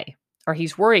same way, or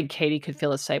he's worried Katie could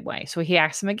feel the same way. So he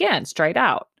asks him again, straight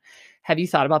out, have you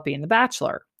thought about being the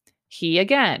bachelor? He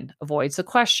again avoids the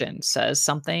question, says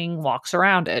something, walks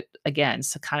around it again.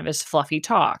 So kind of his fluffy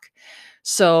talk.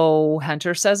 So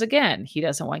Hunter says again, he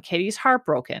doesn't want Katie's heart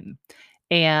broken.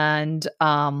 And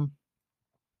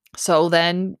so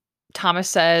then Thomas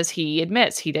says he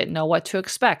admits he didn't know what to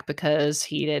expect because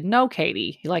he didn't know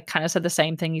Katie. He kind of said the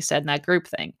same thing he said in that group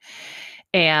thing.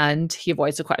 And he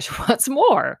avoids the question once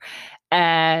more.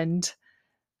 And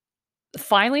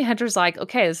finally, Hunter's like,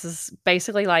 okay, this is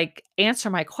basically answer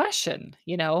my question.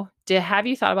 Have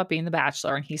you thought about being the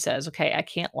bachelor? And he says, okay, I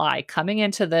can't lie. Coming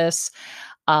into this,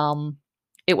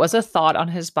 it was a thought on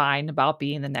his mind about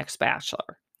being the next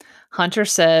bachelor. Hunter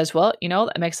says, well,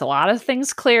 that makes a lot of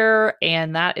things clear,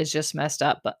 and that is just messed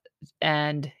up.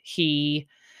 And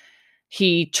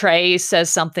Trey says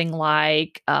something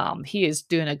like, he is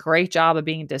doing a great job of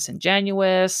being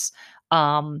disingenuous.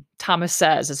 Thomas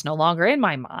says, it's no longer in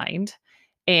my mind.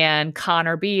 And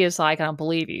Connor B is like, I don't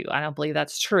believe you. I don't believe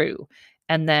that's true.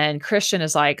 And then Christian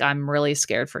is like, I'm really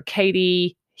scared for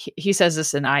Katie. He says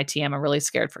this in ITM, I'm really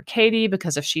scared for Katie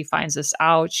because if she finds this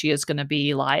out, she is going to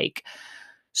be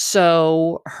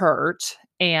so hurt.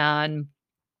 And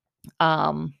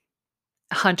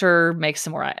Hunter makes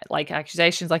some more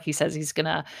accusations. He says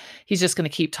he's just gonna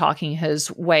keep talking his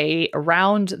way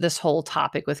around this whole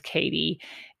topic with Katie.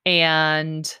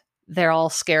 And they're all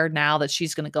scared now that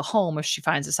she's gonna go home if she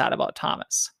finds this out about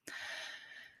Thomas.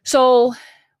 So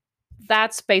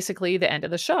that's basically the end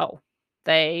of the show.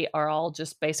 They are all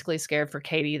just basically scared for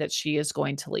Katie that she is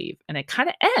going to leave. And it kind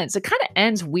of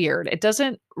ends weird. It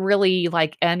doesn't really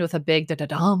end with a big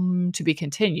da-da-dum to be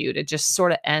continued. It just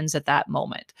sort of ends at that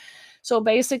moment. So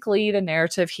basically the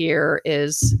narrative here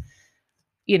is,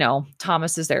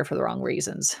 Thomas is there for the wrong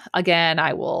reasons. Again,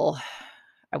 I will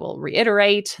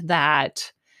reiterate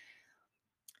that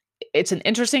it's an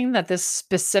interesting that this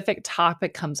specific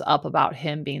topic comes up about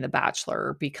him being the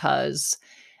bachelor, because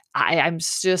I'm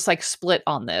just split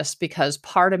on this, because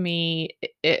part of me,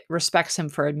 it respects him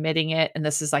for admitting it. And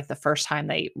this is the first time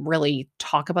they really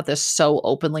talk about this so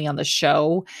openly on the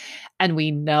show. And we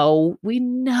know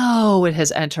it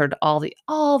has entered all the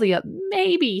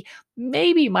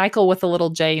maybe Michael with the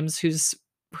little James, whose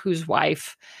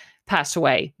wife passed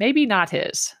away. Maybe not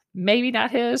his,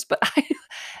 but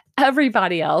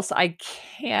everybody else, you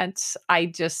can't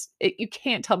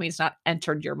tell me it's not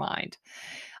entered your mind.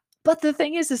 But the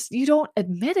thing is you don't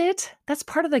admit it. That's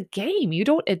part of the game. You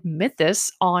don't admit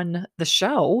this on the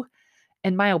show,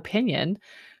 in my opinion.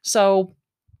 So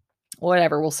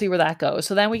whatever, we'll see where that goes.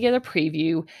 So then we get a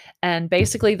preview, and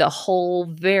basically the whole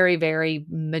very, very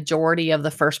majority of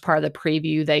the first part of the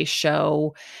preview, they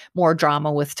show more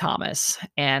drama with Thomas,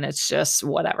 and it's just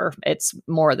whatever. It's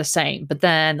more of the same. But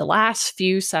then the last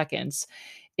few seconds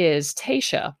is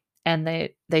Tayshia, and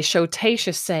they show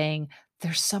Tayshia saying,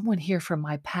 there's someone here from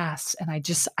my past, and I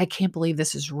can't believe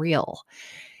this is real.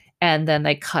 And then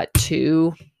they cut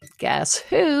to, guess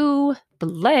who?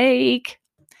 Blake.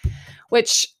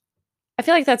 which I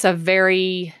feel like that's a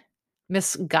very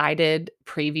misguided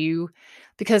preview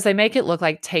because they make it look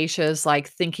like Tasha's like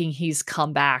thinking he's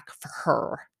come back for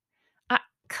her.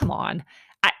 Come on.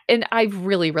 And I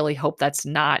really, really hope that's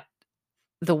not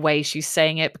the way she's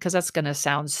saying it because that's going to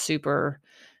sound super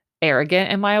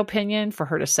arrogant in my opinion for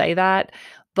her to say that.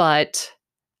 But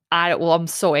I'm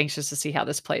so anxious to see how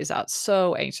this plays out.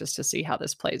 So anxious to see how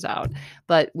this plays out.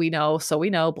 But we know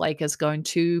Blake is going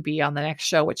to be on the next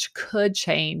show, which could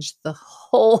change the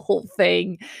whole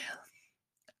thing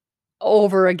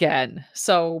over again.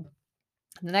 So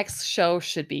the next show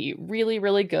should be really,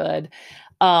 really good.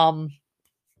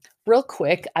 Real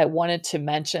quick, I wanted to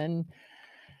mention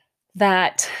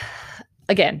that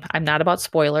again, I'm not about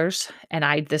spoilers,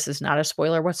 and this is not a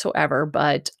spoiler whatsoever,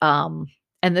 but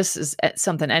and this is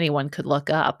something anyone could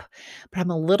look up, but I'm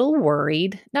a little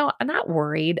worried. No, I'm not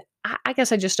worried. I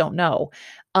guess I just don't know.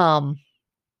 Um,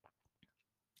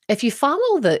 if you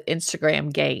follow the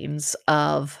Instagram gains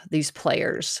of these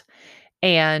players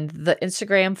and the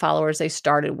Instagram followers they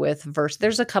started with,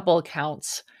 there's a couple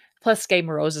accounts, plus Game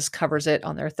Roses covers it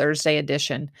on their Thursday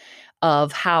edition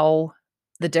of how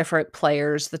the different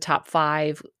players, the top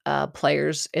 5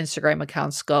 players' Instagram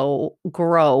accounts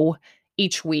grow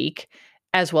each week,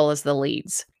 as well as the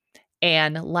leads.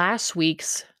 And last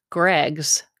week's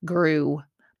Greg's grew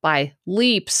by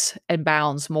leaps and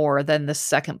bounds more than the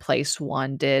second place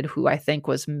one did, who I think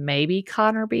was maybe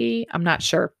Connor B. I'm not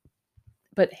sure.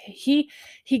 But he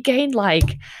gained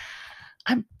like,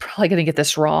 I'm probably going to get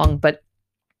this wrong, but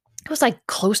it was like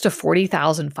close to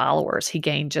 40,000 followers he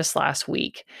gained just last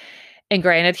week. And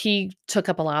granted, he took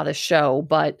up a lot of the show,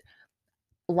 but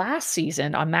last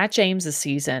season, on Matt James's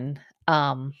season,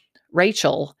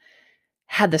 Rachel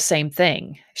had the same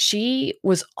thing. She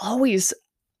was always,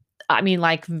 I mean,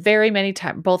 like very many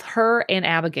times, both her and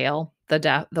Abigail,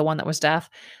 the one that was deaf,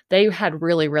 they had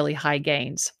really, really high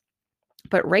gains.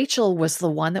 But Rachel was the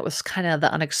one that was kind of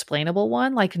the unexplainable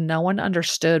one. Like no one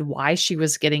understood why she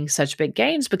was getting such big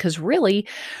gains because really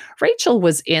Rachel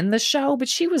was in the show, but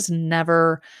she was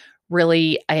never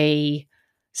really a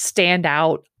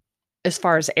standout as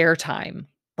far as airtime.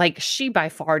 Like she by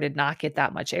far did not get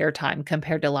that much airtime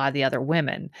compared to a lot of the other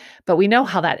women. But we know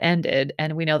how that ended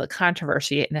and we know the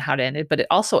controversy and how it ended, but it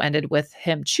also ended with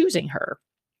him choosing her.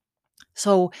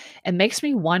 So it makes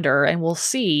me wonder, and we'll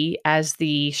see as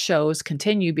the shows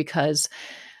continue because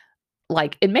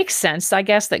like it makes sense, I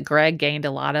guess, that Greg gained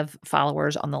a lot of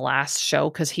followers on the last show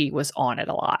because he was on it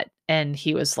a lot and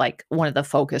he was like one of the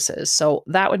focuses. So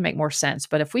that would make more sense.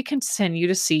 But if we continue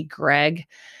to see Greg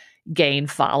gain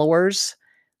followers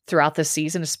throughout the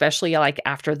season, especially like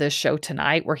after this show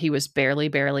tonight where he was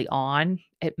barely on,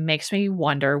 it makes me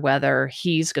wonder whether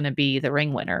he's going to be the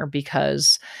ring winner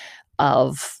because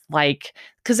of like,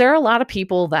 because there are a lot of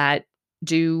people that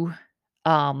do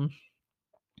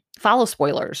follow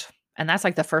spoilers. And that's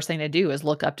like the first thing to do is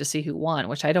look up to see who won,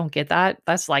 which I don't get that.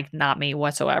 That's like not me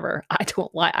whatsoever. I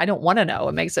don't want to know.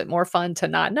 It makes it more fun to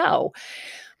not know.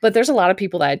 But there's a lot of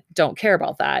people that don't care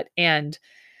about that. And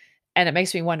it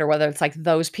makes me wonder whether it's like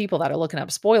those people that are looking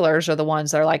up spoilers are the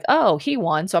ones that are like, oh, he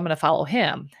won, so I'm going to follow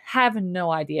him. Have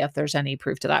no idea if there's any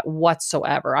proof to that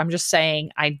whatsoever. I'm just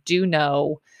saying I do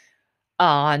know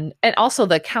on, and also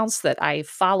the accounts that I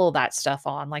follow that stuff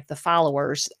on, like the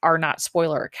followers are not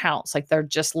spoiler accounts. Like they're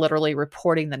just literally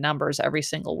reporting the numbers every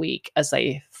single week as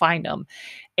they find them.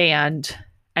 And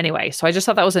anyway, so I just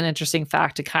thought that was an interesting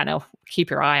fact to kind of keep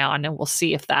your eye on, and we'll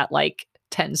see if that like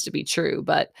tends to be true.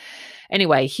 But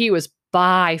anyway, he was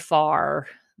by far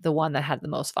the one that had the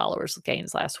most followers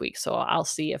gains last week. So I'll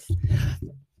see if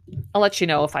I'll let you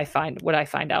know if I find what I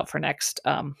find out for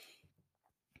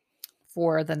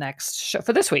the next show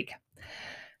for this week.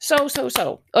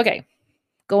 So okay,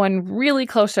 going really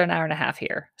close to an hour and a half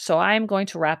here. So I'm going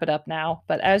to wrap it up now.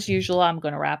 But as usual, I'm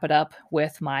going to wrap it up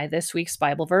with my this week's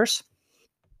Bible verse,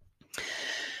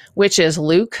 which is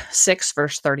Luke 6,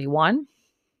 verse 31.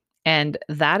 And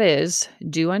that is,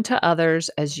 do unto others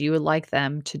as you would like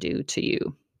them to do to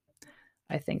you.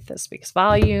 I think this speaks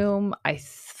volumes. I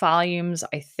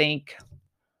think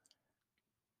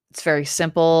it's very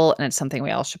simple and it's something we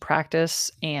all should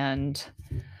practice. And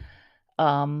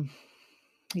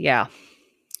yeah.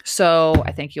 So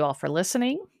I thank you all for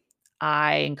listening.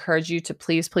 I encourage you to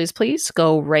please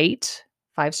go rate,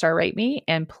 5-star rate me,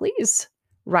 and please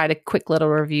write a quick little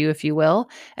review if you will,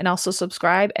 and also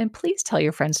subscribe, and please tell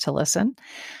your friends to listen.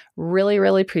 Really,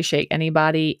 really appreciate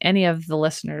any of the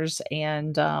listeners.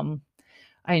 And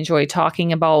I enjoy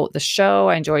talking about the show.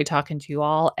 I enjoy talking to you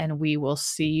all, and we will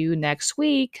see you next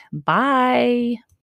week. Bye.